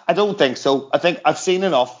 I don't think so. I think I've seen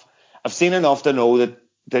enough. I've seen enough to know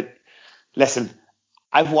that. Listen,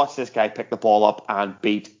 I've watched this guy pick the ball up and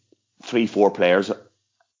beat 3-4 players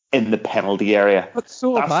in the penalty area. But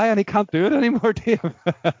so have I, and he can't do it anymore, Dave.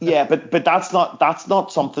 Yeah, but that's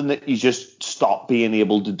not something that you just stop being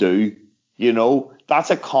able to do.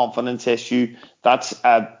 That's a confidence issue. That's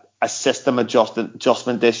a system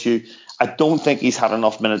adjustment issue. I don't think he's had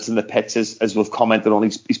enough minutes in the pitch, as we've commented on.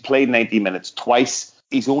 He's played 90 minutes twice.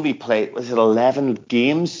 He's only played, 11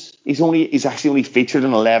 games? He's actually only featured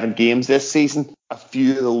in 11 games this season. A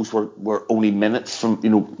few of those were only minutes from,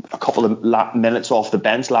 a couple of minutes off the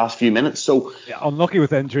bench, last few minutes. So yeah, unlucky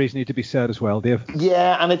with injuries need to be said as well, Dave.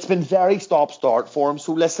 Yeah, and it's been very stop-start for him.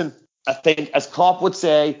 So listen, I think as Klopp would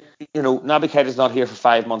say, Naby Keita's not here for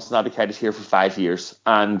 5 months. Naby Keita's here for 5 years.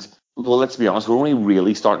 And well, let's be honest, we're only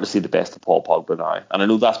really starting to see the best of Paul Pogba now. And I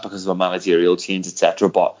know that's because of a managerial change, etc.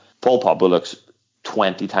 But Paul Pogba looks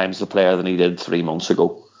 20 times the player than he did 3 months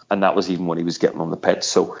ago. And that was even when he was getting on the pitch.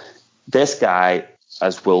 So this guy,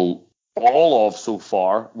 as will all of so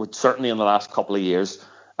far, with certainly in the last couple of years,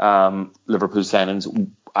 Liverpool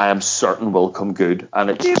signings, I am certain will come good. And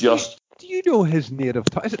it's Do you know his native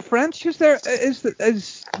tongue? Is it French? Is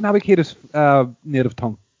Naby Keita's native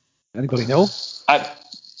tongue? Anybody know?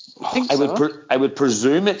 I would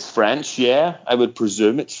presume it's French. Yeah, I would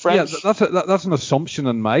presume it's French. Yeah, that's an assumption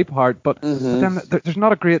on my part, but then there's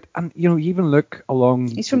not a great, and you even look along.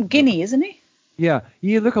 He's from Guinea, isn't he? Yeah,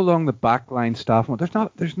 you look along the backline staff.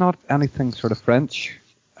 There's not anything sort of French.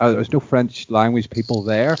 There's no French language people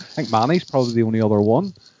there. I think Mane's probably the only other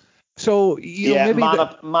one. So maybe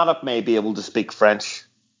Matip may be able to speak French.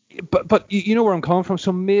 But you know where I'm coming from.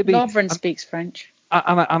 So maybe Lovren speaks French.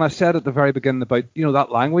 And I said at the very beginning about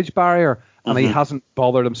that language barrier, and he hasn't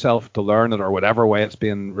bothered himself to learn it, or whatever way it's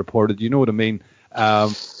being reported. You know what I mean? I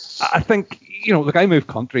think look, I move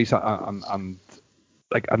countries, and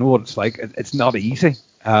like I know what it's like. It's not easy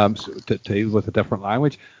to deal with a different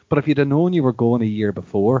language. But if you'd have known you were going a year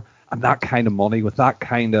before, and that kind of money with that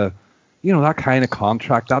kind of, that kind of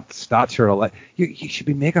contract, that stature, you should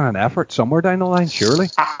be making an effort somewhere down the line, surely.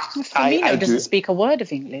 Firmino doesn't speak a word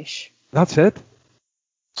of English. That's it.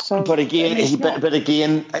 So, but again, he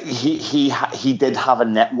did have a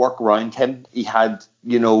network around him. He had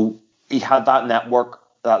that network,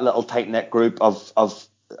 that little tight knit group of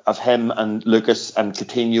him and Lucas and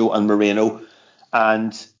Coutinho and Moreno,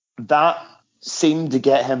 and that seemed to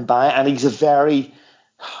get him by. And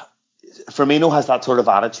Firmino has that sort of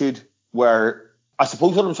attitude where, I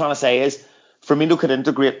suppose what I'm trying to say is, Firmino could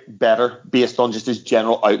integrate better based on just his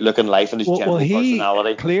general outlook in life and his general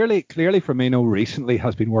personality. Clearly, Firmino recently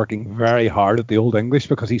has been working very hard at the Old English,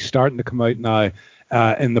 because he's starting to come out now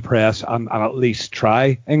in the press and at least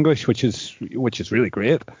try English, which is really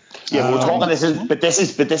great. Yeah, we're talking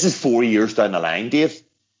this is 4 years down the line, Dave.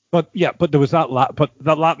 But there was that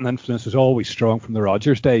Latin influence was always strong from the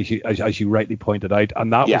Rodgers days, as you rightly pointed out,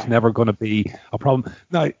 and that was never going to be a problem.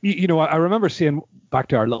 Now, I remember seeing, back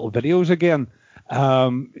to our little videos again,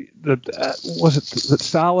 that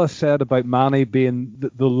Salah said about Mane being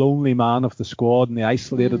the lonely man of the squad and the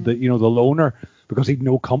isolated, the loner, because he'd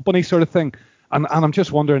no company sort of thing. And I'm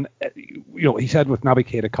just wondering, he said with Naby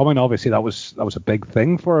Keita coming, obviously that was a big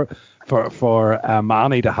thing for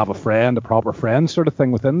Mane to have a friend, a proper friend sort of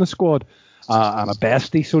thing within the squad, and a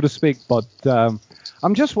bestie, so to speak. But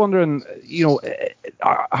I'm just wondering,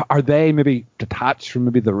 are they maybe detached from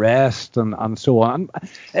maybe the rest and so on?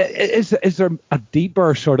 Is there a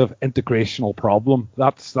deeper sort of integrational problem?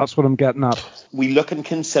 That's what I'm getting at. We look and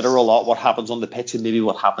consider a lot what happens on the pitch and maybe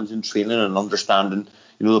what happens in training and understanding,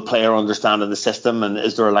 the player understanding the system, and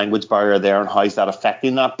is there a language barrier there and how is that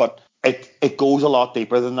affecting that? But it goes a lot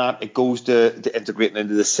deeper than that. It goes to integrating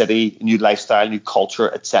into the city, new lifestyle, new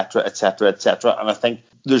culture, etc., etc., etc. And I think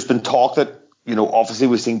there's been talk that, obviously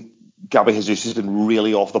we've seen Gabby Jesus has been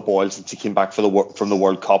really off the boil since he came back from the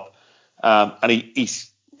World Cup, and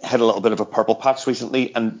he's had a little bit of a purple patch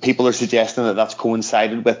recently, and people are suggesting that that's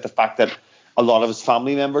coincided with the fact that a lot of his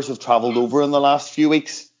family members have travelled over in the last few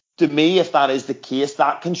weeks. To me, if that is the case,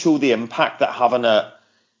 that can show the impact that having a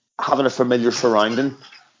familiar surrounding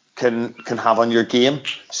can have on your game.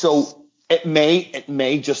 So it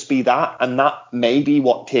may just be that, and that may be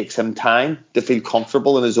what takes him time to feel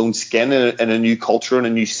comfortable in his own skin in a new culture, in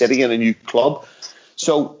a new city, in a new club.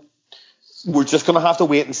 So we're just going to have to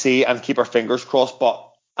wait and see and keep our fingers crossed, but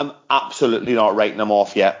I'm absolutely not writing him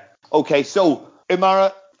off yet. Okay, so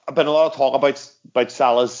Umara, I've been a lot of talk about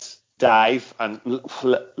Salah's dive, and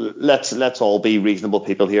let's all be reasonable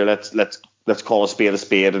people here. Let's call a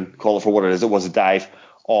spade and call it for what it is. It was a dive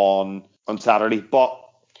on Saturday, but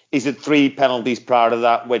is it 3 penalties prior to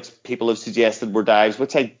that which people have suggested were dives,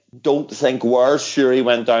 which I don't think were? Sure, he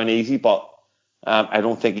went down easy, but I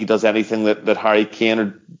don't think he does anything that Harry Kane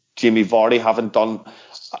or Jamie Vardy haven't done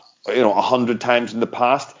 100 times in the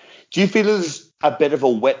past. Do you feel there's a bit of a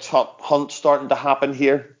witch hunt starting to happen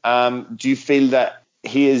here? Do you feel that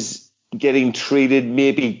he is getting treated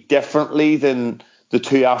maybe differently than the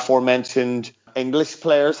 2 aforementioned English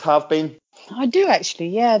players have been? I do actually,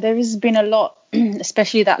 yeah. There has been a lot,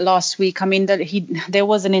 especially that last week. I mean, there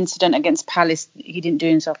was an incident against Palace. He didn't do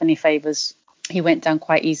himself any favours. He went down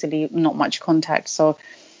quite easily, not much contact. So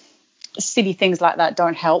silly things like that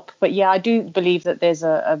don't help. But yeah, I do believe that there's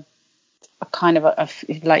a kind of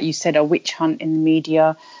like you said, a witch hunt in the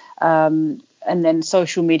media. And then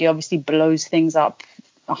social media obviously blows things up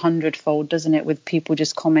 100-fold, doesn't it, with people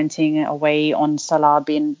just commenting away on Salah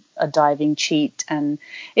being a diving cheat. And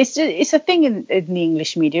it's a thing in the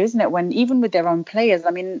English media, isn't it, when even with their own players,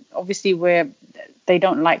 I mean, obviously they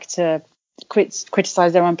don't like to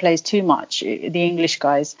criticize their own players too much, the English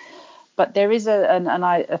guys, but there is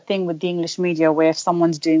a thing with the English media where if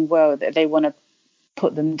someone's doing well, they want to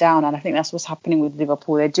put them down, and I think that's what's happening with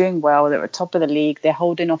Liverpool. They're doing well, they're at the top of the league, they're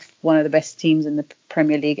holding off one of the best teams in the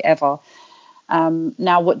Premier League ever.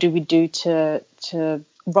 Now what do we do to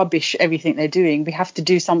rubbish everything they're doing? We have to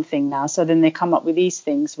do something now. So then they come up with these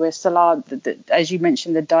things where Salah, as you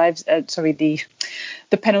mentioned, the dives,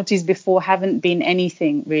 the penalties before haven't been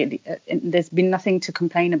anything really. There's been nothing to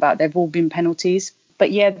complain about. They've all been penalties.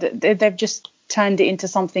 But yeah, they've just turned it into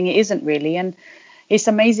something it isn't really. And it's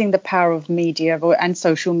amazing the power of media and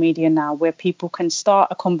social media now, where people can start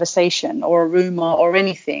a conversation or a rumor or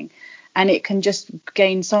anything, and it can just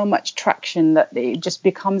gain so much traction that it just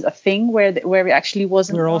becomes a thing where it actually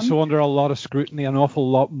wasn't. We're also under a lot of scrutiny, an awful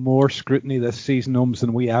lot more scrutiny this season,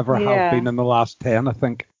 than we ever have been in the last 10, I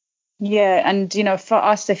think. Yeah, and for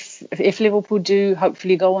us, if Liverpool do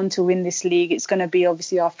hopefully go on to win this league, it's going to be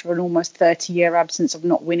obviously after an almost 30-year absence of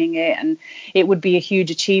not winning it, and it would be a huge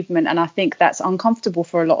achievement. And I think that's uncomfortable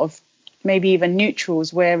for a lot of maybe even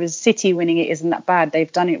neutrals, whereas City winning it isn't that bad.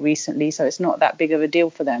 They've done it recently, so it's not that big of a deal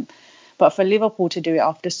for them. But for Liverpool to do it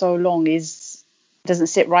after so long doesn't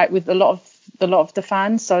sit right with a lot of the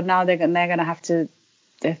fans. So now they're going to have to.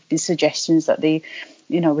 There have been suggestions that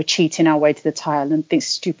we're cheating our way to the title and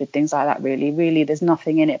stupid things like that. Really, there's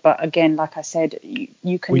nothing in it. But again, like I said,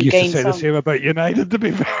 you can gain. We used to say the same about United, to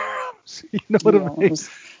be fair. You know what I mean?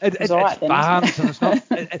 It's right then, fans, and it's not.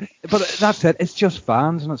 But that's it. It's just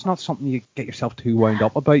fans, and it's not something you get yourself too wound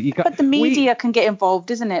up about. But the media can get involved,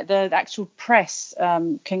 isn't it? The actual press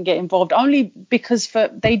can get involved only because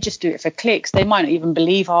they just do it for clicks. They might not even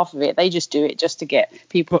believe half of it. They just do it just to get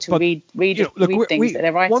people to read things that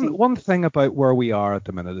they're writing. One thing about where we are at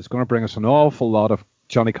the minute is going to bring us an awful lot of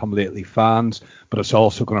Johnny-come-lately fans, but it's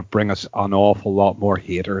also going to bring us an awful lot more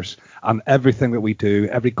haters. And everything that we do,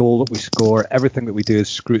 every goal that we score, everything that we do is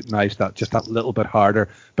scrutinised that little bit harder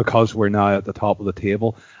because we're now at the top of the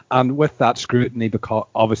table. And with that scrutiny,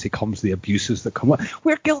 obviously comes the abuses that come with.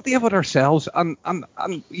 We're guilty of it ourselves, and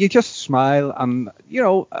you just smile, and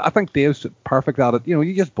I think Dave's perfect at it.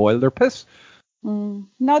 You just boil their piss.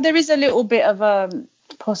 No, there is a little bit of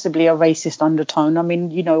possibly a racist undertone. I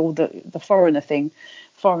mean, all the foreigner thing,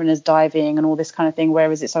 foreigners diving and all this kind of thing,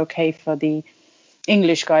 whereas it's okay for the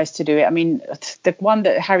English guys to do it. I mean, the one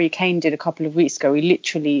that Harry Kane did a couple of weeks ago, he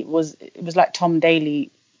literally it was like Tom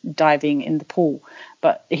Daley diving in the pool,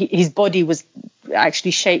 but his body was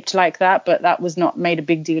actually shaped like that, but that was not made a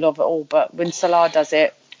big deal of at all. But when Salah does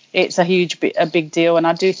it, it's a big deal, and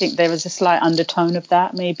I do think there was a slight undertone of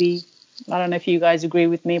that. Maybe, I don't know if you guys agree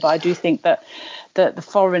with me, but I do think that the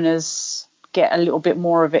foreigners get a little bit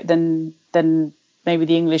more of it than maybe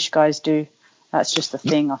the English guys do. That's just the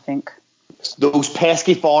thing, I think. Those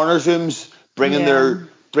pesky foreigners, bringing their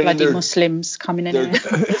Muslims coming in here.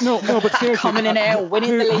 No, but seriously, coming in here,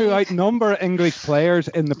 winning the league. Who outnumber English players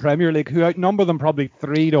in the Premier League, who outnumber them probably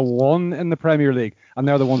 3-1 in the Premier League, and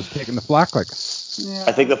they're the ones taking the flak. Yeah,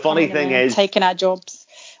 I think the funny thing is taking our jobs.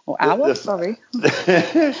 Or ours, sorry.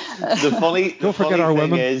 The funny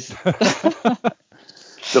thing is,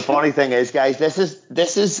 the funny thing is, guys,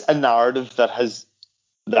 this is a narrative that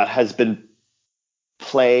has been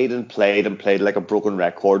played like a broken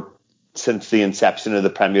record since the inception of the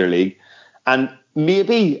Premier League. And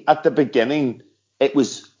maybe at the beginning it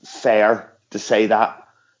was fair to say that,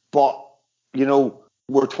 but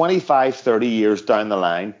we're 25, 30 years down the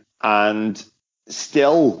line, and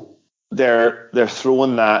still they're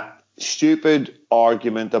throwing that stupid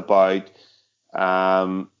argument about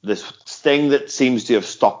this thing that seems to have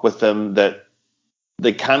stuck with them, that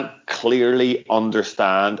they can't clearly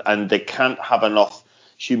understand, and they can't have enough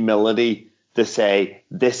humility to say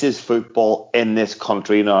this is football in this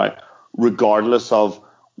country now, regardless of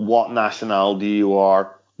what nationality you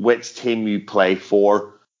are, which team you play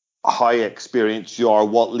for, how experienced you are,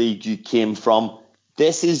 what league you came from.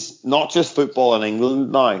 This is not just football in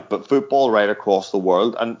England now, but football right across the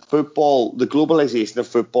world. And football, the globalization of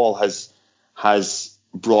football has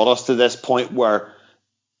brought us to this point where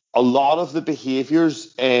a lot of the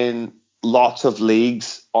behaviours in lots of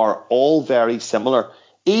leagues are all very similar,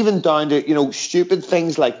 even down to, stupid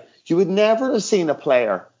things like you would never have seen a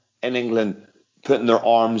player in England putting their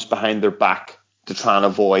arms behind their back to try and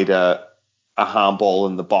avoid a handball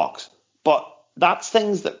in the box. But that's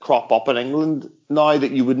things that crop up in England now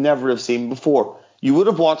that you would never have seen before. You would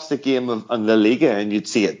have watched the game of La Liga and you'd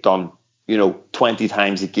see it done, 20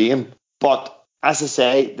 times a game. But as I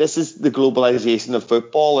say, this is the globalization of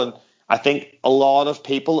football, and I think a lot of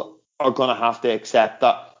people are going to have to accept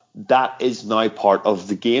that is now part of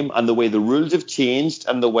the game, and the way the rules have changed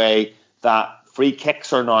and the way that free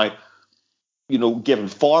kicks are now, given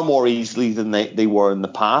far more easily than they were in the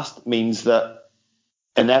past, means that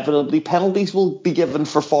inevitably penalties will be given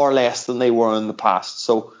for far less than they were in the past.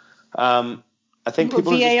 So I think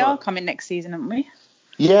people VAR coming next season, haven't we?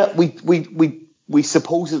 Yeah, we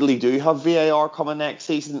supposedly do have VAR coming next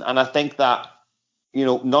season, and I think that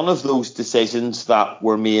none of those decisions that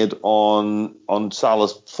were made on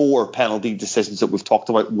Salah's 4 penalty decisions that we've talked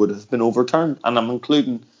about would have been overturned, and I'm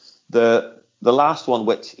including the last one,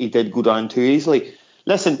 which he did go down too easily.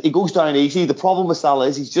 Listen, he goes down easy. The problem with Salah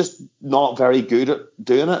is he's just not very good at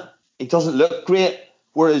doing it. He doesn't look great,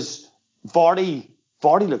 whereas Vardy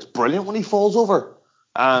looks brilliant when he falls over.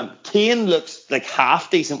 Kane looks like half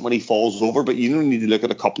decent when he falls over, but you don't need to look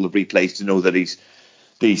at a couple of replays to know that he's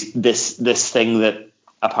this thing that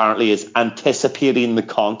apparently is anticipating the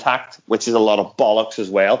contact, which is a lot of bollocks as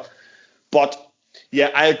well. But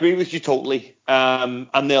yeah, I agree with you totally. And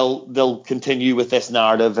they'll continue with this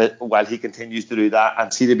narrative while he continues to do that.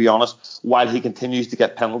 And see, to be honest, while he continues to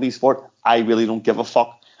get penalties for it, I really don't give a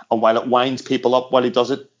fuck. And while it winds people up while he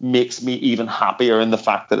does it, makes me even happier in the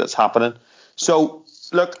fact that it's happening. So,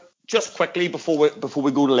 look, just quickly before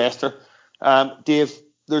we go to Leicester, Dave,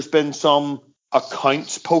 there's been some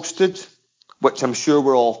accounts posted, which I'm sure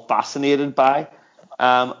we're all fascinated by.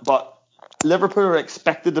 But Liverpool are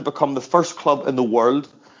expected to become the first club in the world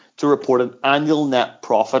to report an annual net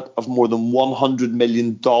profit of more than $100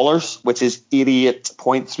 million, which is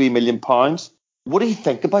 £88.3 million. What do you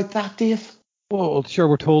think about that, Dave? Well, sure,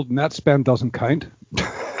 we're told net spend doesn't count.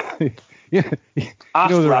 Yeah,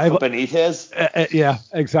 Ask Rafa Benitez. Yeah,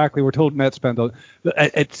 exactly. We're told net spend doesn't.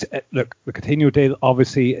 Look, the Coutinho deal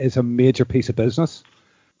obviously is a major piece of business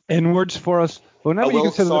inwards for us. I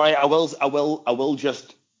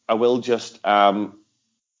will just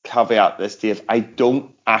caveat this, Dave. I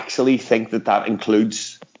don't actually think that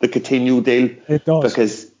includes the Coutinho deal. It does.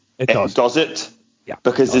 Because it does. Does it? Yeah.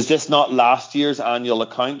 Because is this not last year's annual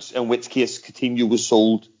accounts? In which case, Coutinho was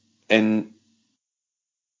sold in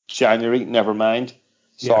January. Never mind.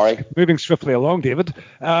 Sorry. Yes. Moving swiftly along, David.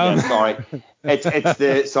 Sorry.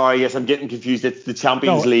 Yes, I'm getting confused. It's the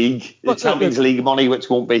Champions League. The Champions League money, which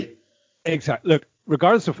won't be. Exactly. Look,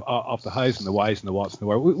 regardless of the hows and the whys and the whats and the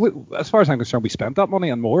where, as far as I'm concerned, we spent that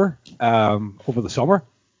money and more over the summer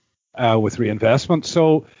with reinvestment.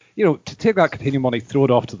 So, to take that Coutinho money, throw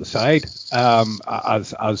it off to the side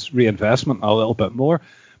as reinvestment a little bit more.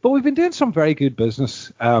 But we've been doing some very good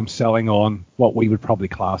business selling on what we would probably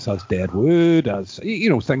class as dead wood, as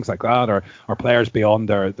things like that, or players beyond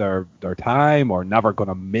their time or never going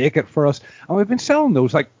to make it for us. And we've been selling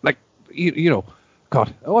those like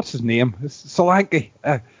God, what's his name? It's Solanke.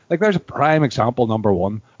 There's a prime example, number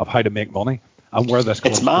one, of how to make money and where this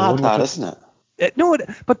club's going. It's mad, isn't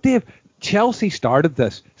it? But Dave, Chelsea started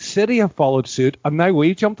this, City have followed suit, and now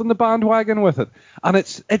we jumped on the bandwagon with it. And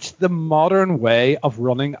it's the modern way of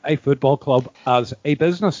running a football club as a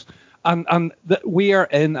business. And we are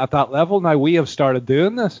in at that level now. We have started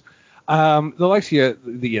doing this. The likes of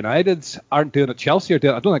the Uniteds aren't doing it. Chelsea are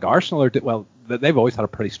doing it. I don't think Arsenal are doing it. Well, they've always had a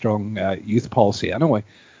pretty strong youth policy anyway.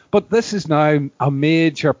 But this is now a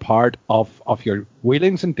major part of your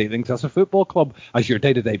wheelings and dealings as a football club, as your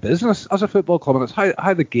day-to-day business as a football club, and it's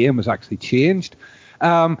how the game has actually changed.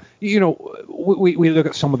 We look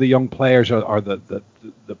at some of the young players or the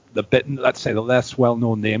bit, let's say, the less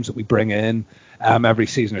well-known names that we bring in every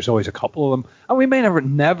season. There's always a couple of them, and we may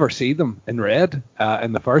never see them in red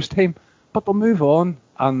in the first team, but they'll move on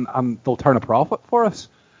and they'll turn a profit for us.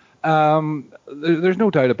 There's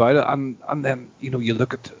no doubt about it, and then you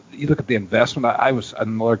look at the investment. I was in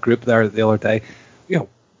another group there the other day,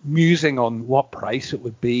 musing on what price it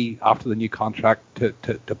would be after the new contract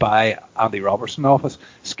to buy Andy Robertson off us.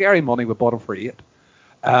 Scary money. We bought him for 8.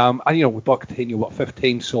 And we bought Coutinho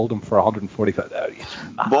 15, sold him for 145.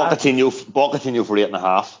 Bought Coutinho for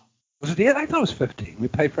 8.5. Was it 8? I thought it was 15. We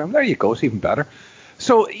paid for him. There you go. It's even better.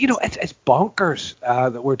 So it's bonkers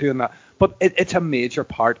that we're doing that. But it's a major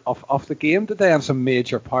part of the game today, and it's a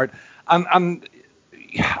major part. And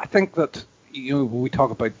I think that when we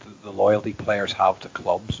talk about the loyalty players have to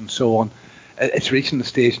clubs and so on, it's reaching the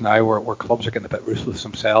stage now where clubs are getting a bit ruthless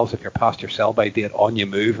themselves. If you're past your sell-by date, on you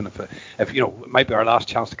move, and if it might be our last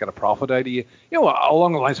chance to get a profit out of you.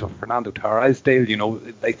 Along the lines of Fernando Torres deal,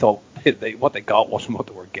 they thought what they got wasn't what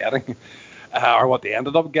they were getting, or what they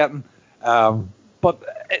ended up getting. But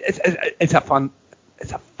it's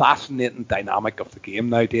a fascinating dynamic of the game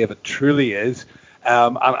now, Dave. It truly is.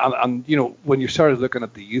 And when you're sort of looking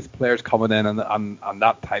at the youth players coming in and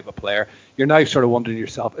that type of player, you're now sort of wondering to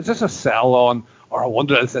yourself, is this a sell on, or I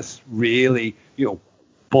wonder, is this really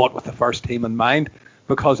bought with the first team in mind?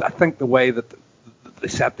 Because I think the way that they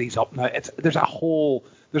set these up now, there's a whole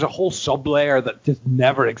sub-layer that just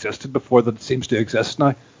never existed before that seems to exist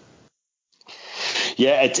now.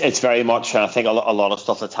 Yeah, it's very much. I think a lot of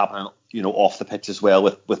stuff that's happening, off the pitch as well,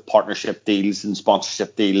 with partnership deals and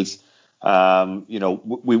sponsorship deals.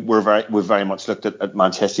 We've very much looked at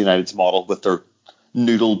Manchester United's model with their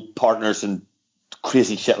noodle partners and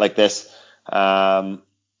crazy shit like this. And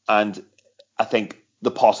I think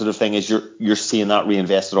the positive thing is you're seeing that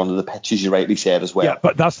reinvested onto the pitch, as you rightly said as well. Yeah,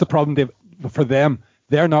 but that's the problem, Dave. For them,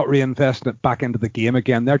 they're not reinvesting it back into the game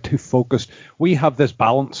again. They're too focused. We have this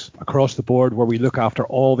balance across the board where we look after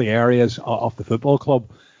all the areas of the football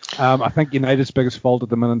club. I think United's biggest fault at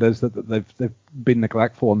the minute is that they've been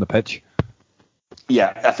neglectful on the pitch.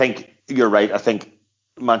 Yeah, I think you're right. I think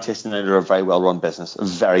Manchester United are a very well-run business, a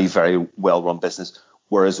very, very well-run business,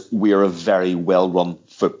 whereas we're a very well-run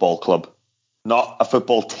football club. not a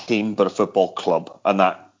football team, but a football club, and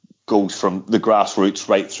that goes from the grassroots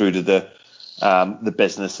right through to the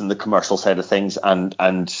business and the commercial side of things, and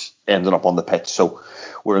ending up on the pitch. So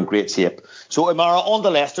we're in great shape. So Imara, on to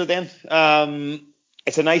Leicester then.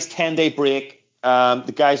 It's a nice 10-day break.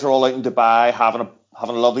 The guys are all out in Dubai having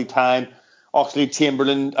a lovely time.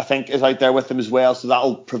 Oxlade-Chamberlain, I think, is out there with them as well, so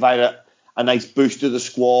that'll provide a nice boost to the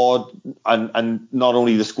squad, and not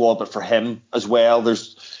only the squad but for him as well.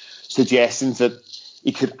 There's suggestions that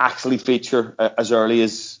he could actually feature as early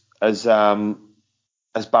as Bayern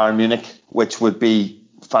Munich, which would be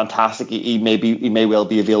fantastic. He may well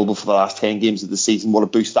be available for the last 10 games of the season. What a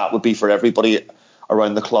boost that would be for everybody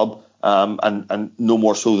around the club, and no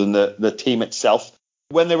more so than the team itself.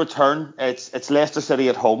 When they return, it's Leicester City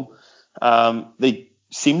at home. They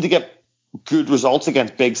seem to get good results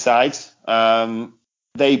against big sides.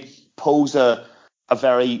 They pose a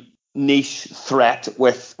very niche threat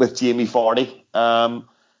with Jamie Vardy,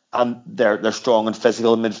 and they're strong and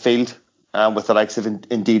physical in midfield, with the likes of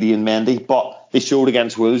Ndidi and Mendy. But they showed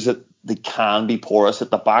against Wolves that they can be porous at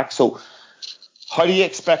the back. So how do you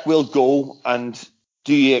expect we'll go, and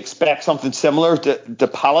do you expect something similar to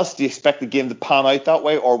Palace? Do you expect the game to pan out that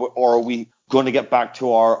way, or are we going to get back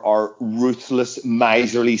to our ruthless,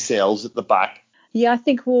 miserly selves at the back? Yeah, I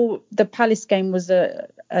think the Palace game was,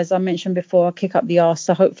 as I mentioned before, a kick up the arse.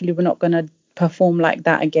 So hopefully we're not going to perform like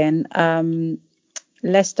that again.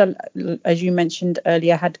 Leicester, as you mentioned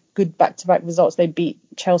earlier, had good back-to-back results. They beat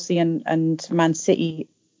Chelsea and Man City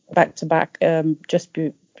back-to-back just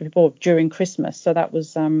before during Christmas. So that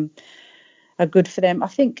was a good for them. I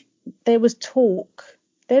think there was talk.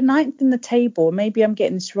 They're ninth in the table. Maybe I'm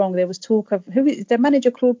getting this wrong. There was talk of who is their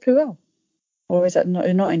manager, Claude Puel, or is that not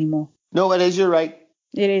anymore? No, it is. You're right.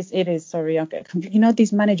 It is. Sorry,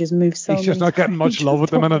 these managers move so. He's just not getting much love at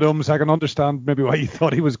the minute, so I can understand maybe why you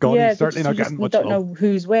thought he was gone. Yeah, he's certainly not getting much love. We don't know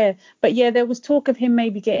who's where, but yeah, there was talk of him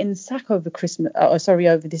maybe getting sacked over Christmas.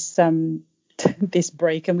 Over this this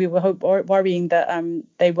break, and we were worrying that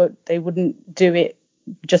they wouldn't do it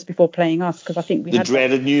just before playing us, because I think we had the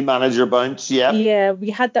dreaded new manager bounce. Yeah, we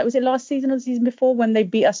had that. Was it last season or the season before when they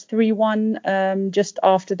beat us 3-1 just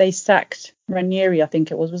after they sacked Ranieri? I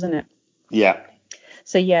think it was, wasn't it? Yeah.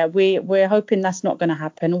 So yeah, we're hoping that's not going to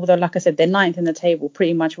happen. Although, like I said, they're ninth in the table,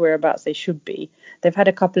 pretty much whereabouts they should be. They've had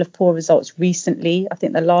a couple of poor results recently. I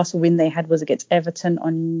think the last win they had was against Everton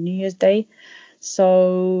on New Year's Day.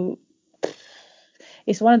 So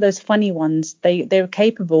it's one of those funny ones. They're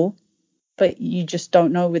capable, but you just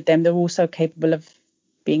don't know with them. They're also capable of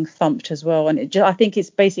being thumped as well. And I think it's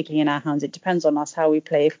basically in our hands. It depends on us how we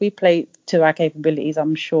play. If we play to our capabilities,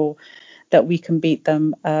 I'm sure that we can beat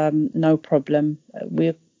them, no problem.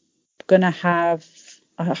 We're going to have,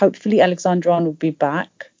 hopefully Alexander-Arnold will be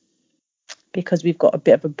back, because we've got a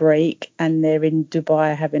bit of a break and they're in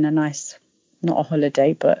Dubai having a nice, not a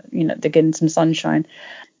holiday, but, they're getting some sunshine.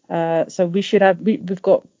 So we should have, we've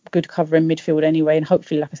got good cover in midfield anyway. And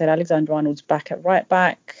hopefully, like I said, Alexander-Arnold's back at right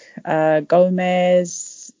back.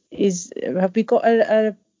 Gomez have we got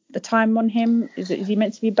a time on him? Is he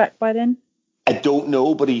meant to be back by then? I don't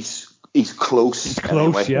know, but he's close. He's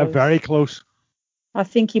close, anyway. Yeah, very close. I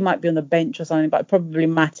think he might be on the bench or something, but probably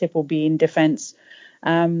Matip will be in defence.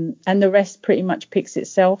 And the rest pretty much picks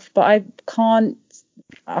itself. But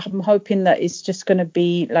I'm hoping that it's just going to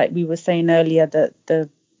be, like we were saying earlier, that the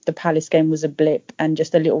Palace game was a blip and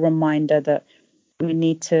just a little reminder that we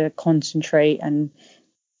need to concentrate. And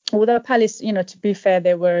although Palace, to be fair,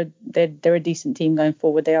 they're a decent team going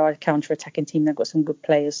forward. They are a counter-attacking team. They've got some good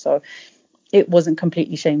players. So it wasn't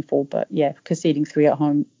completely shameful, but yeah, conceding 3 at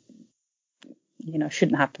home,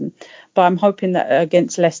 shouldn't happen. But I'm hoping that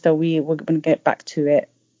against Leicester, we're going to get back to it.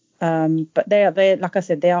 But they like I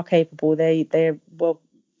said, they are capable.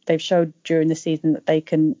 They've showed during the season that they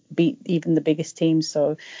can beat even the biggest teams.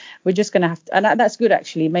 So we're just going to have to, and that's good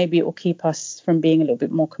actually. Maybe it will keep us from being a little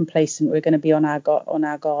bit more complacent. We're going to be on our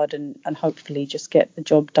guard and hopefully just get the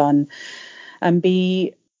job done and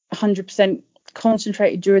be 100%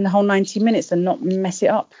 concentrated during the whole 90 minutes and not mess it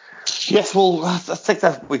up. Yes, well, I think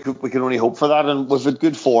that we can only hope for that, and we've had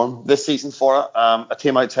good form this season for it. A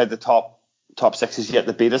team outside the top 6 is yet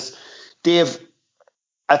to beat us. Dave,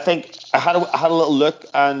 I think I had a little look,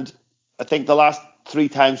 and I think the last 3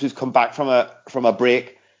 times we've come back from a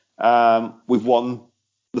break, we've won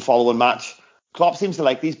the following match. Klopp seems to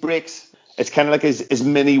like these breaks. It's kind of like his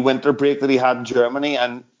mini winter break that he had in Germany,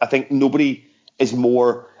 and I think nobody is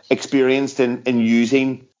more experienced in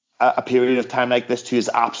using a period of time like this to his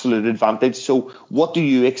absolute advantage. So what do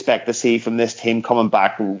you expect to see from this team coming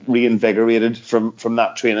back reinvigorated from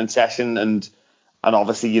that training session, and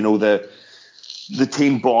obviously the the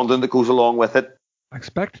team bonding that goes along with it. I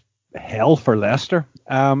expect hell for Leicester.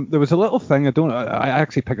 There was a little thing I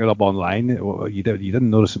actually picked it up online. You didn't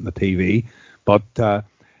notice it on the TV, but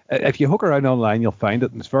if you hook around online, you'll find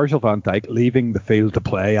it. And it's Virgil van Dijk leaving the field to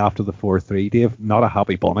play after the 4-3. Dave, not a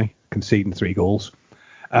happy bunny, conceding 3 goals.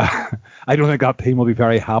 I don't think that team will be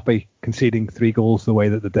very happy conceding 3 goals the way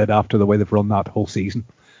that they did after the way they've run that whole season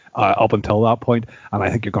up until that point. And I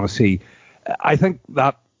think you're going to see. I think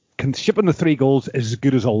that shipping the 3 goals is as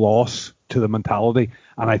good as a loss to the mentality,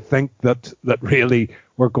 and I think that really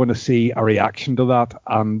we're going to see a reaction to that,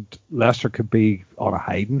 and Leicester could be on a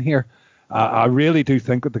hiding here. I really do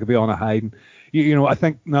think that they could be on a hiding. You know, I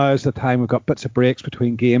think now is the time. We've got bits of breaks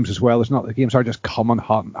between games as well. The games are just coming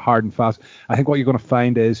hard and fast. I think what you're going to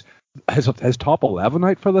find is his top 11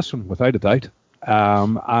 out for this one, without a doubt.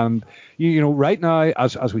 And you know, right now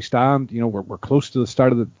as we stand, you know, we're close to the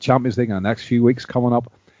start of the Champions League in the next few weeks coming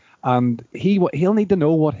up. And he'll need to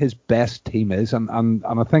know what his best team is, and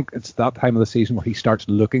I think it's that time of the season where he starts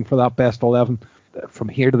looking for that best 11. From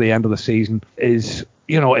here to the end of the season is,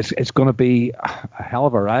 you know, it's going to be a hell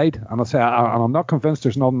of a ride. And I'm not convinced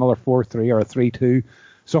there's not another 4-3 or a 3-2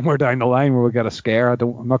 somewhere down the line where we get a scare.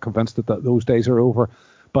 I'm not convinced that those days are over,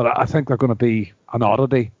 but I think they're going to be an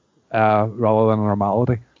oddity rather than a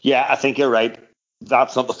normality. Yeah, I think you're right.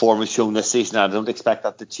 That's not the form we've shown this season. I don't expect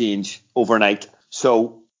that to change overnight.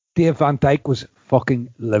 So Dave Van Dijk was fucking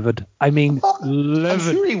livid. I mean, livid. I'm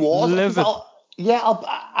sure he was. Livid.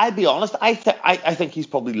 I'd be honest. I think he's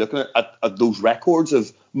probably looking at those records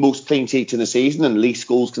of most clean sheets in the season and least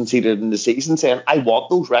goals conceded in the season, saying, I want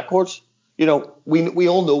those records. You know, we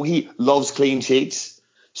all know he loves clean sheets.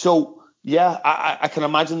 So, yeah, I can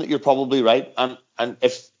imagine that you're probably right. And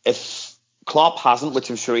if Klopp hasn't, which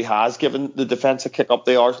I'm sure he has, given the defensive kick up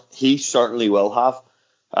they are, he certainly will have.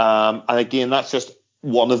 And again, that's just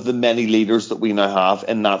one of the many leaders that we now have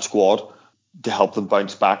in that squad to help them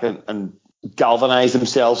bounce back and galvanise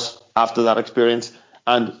themselves after that experience.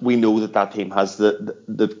 And we know that team has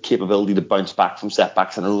the capability to bounce back from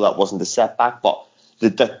setbacks. And I know that wasn't a setback, but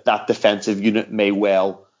that defensive unit may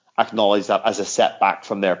well acknowledge that as a setback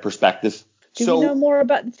from their perspective. Do you know more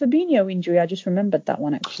about the Fabinho injury? I just remembered that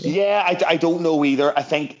one, actually. Yeah, I don't know either. I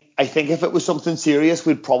think if it was something serious,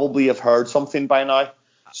 we'd probably have heard something by now.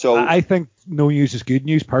 So I think no news is good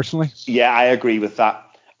news, personally. Yeah, I agree with that.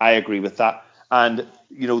 And,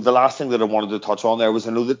 you know, the last thing that I wanted to touch on there was,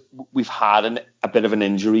 I know that we've had a bit of an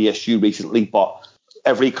injury issue recently, but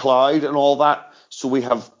every cloud and all that. So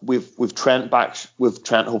we've Trent back, with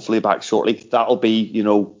Trent hopefully back shortly. That'll be, you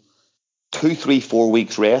know, 2, 3, 4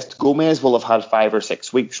 weeks rest. Gomez will have had 5 or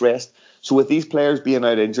 6 weeks rest. So with these players being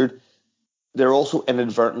out injured, they're also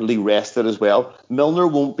inadvertently rested as well. Milner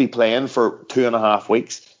won't be playing for 2.5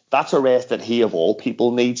 weeks. That's a rest that he of all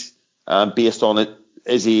people needs, based on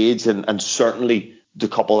his age and certainly to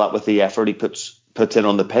couple that with the effort he puts in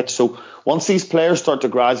on the pitch. So once these players start to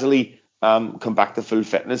gradually come back to full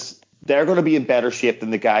fitness, they're going to be in better shape than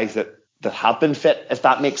the guys that have been fit, if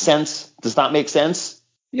that makes sense. Does that make sense?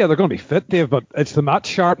 Yeah, they're going to be fit, Dave, but it's the match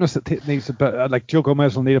sharpness that needs a bit. Like Joe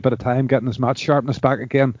Gomez will need a bit of time getting his match sharpness back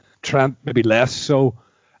again. Trent maybe less so.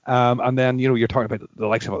 And then, you know, you're talking about the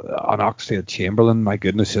likes of an Oxlade-Chamberlain. My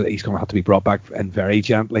goodness, he's going to have to be brought back in very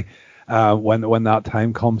gently when that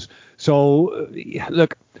time comes. So,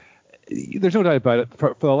 look, there's no doubt about it.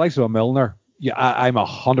 For the likes of a Milner, yeah, I'm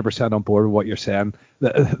 100% on board with what you're saying.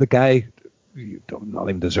 The guy, you don't not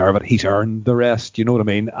even deserve it. He's earned the rest. You know what I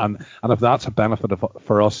mean? And if that's a benefit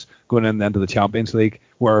for us going into the Champions League,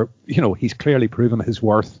 where, you know, he's clearly proven his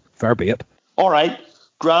worth, fair be it. All right,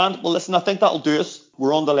 grand. Well, listen, I think that'll do us.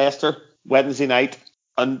 We're on to Leicester Wednesday night,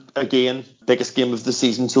 and again, biggest game of the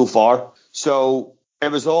season so far. So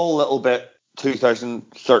it was all a little bit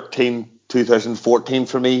 2013, 2014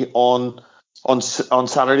 for me on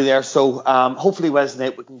Saturday there. So hopefully Wednesday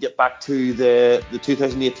night we can get back to the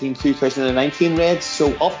 2018-2019 Reds.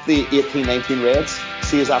 So up the 18-19 Reds.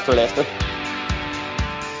 See us after Leicester.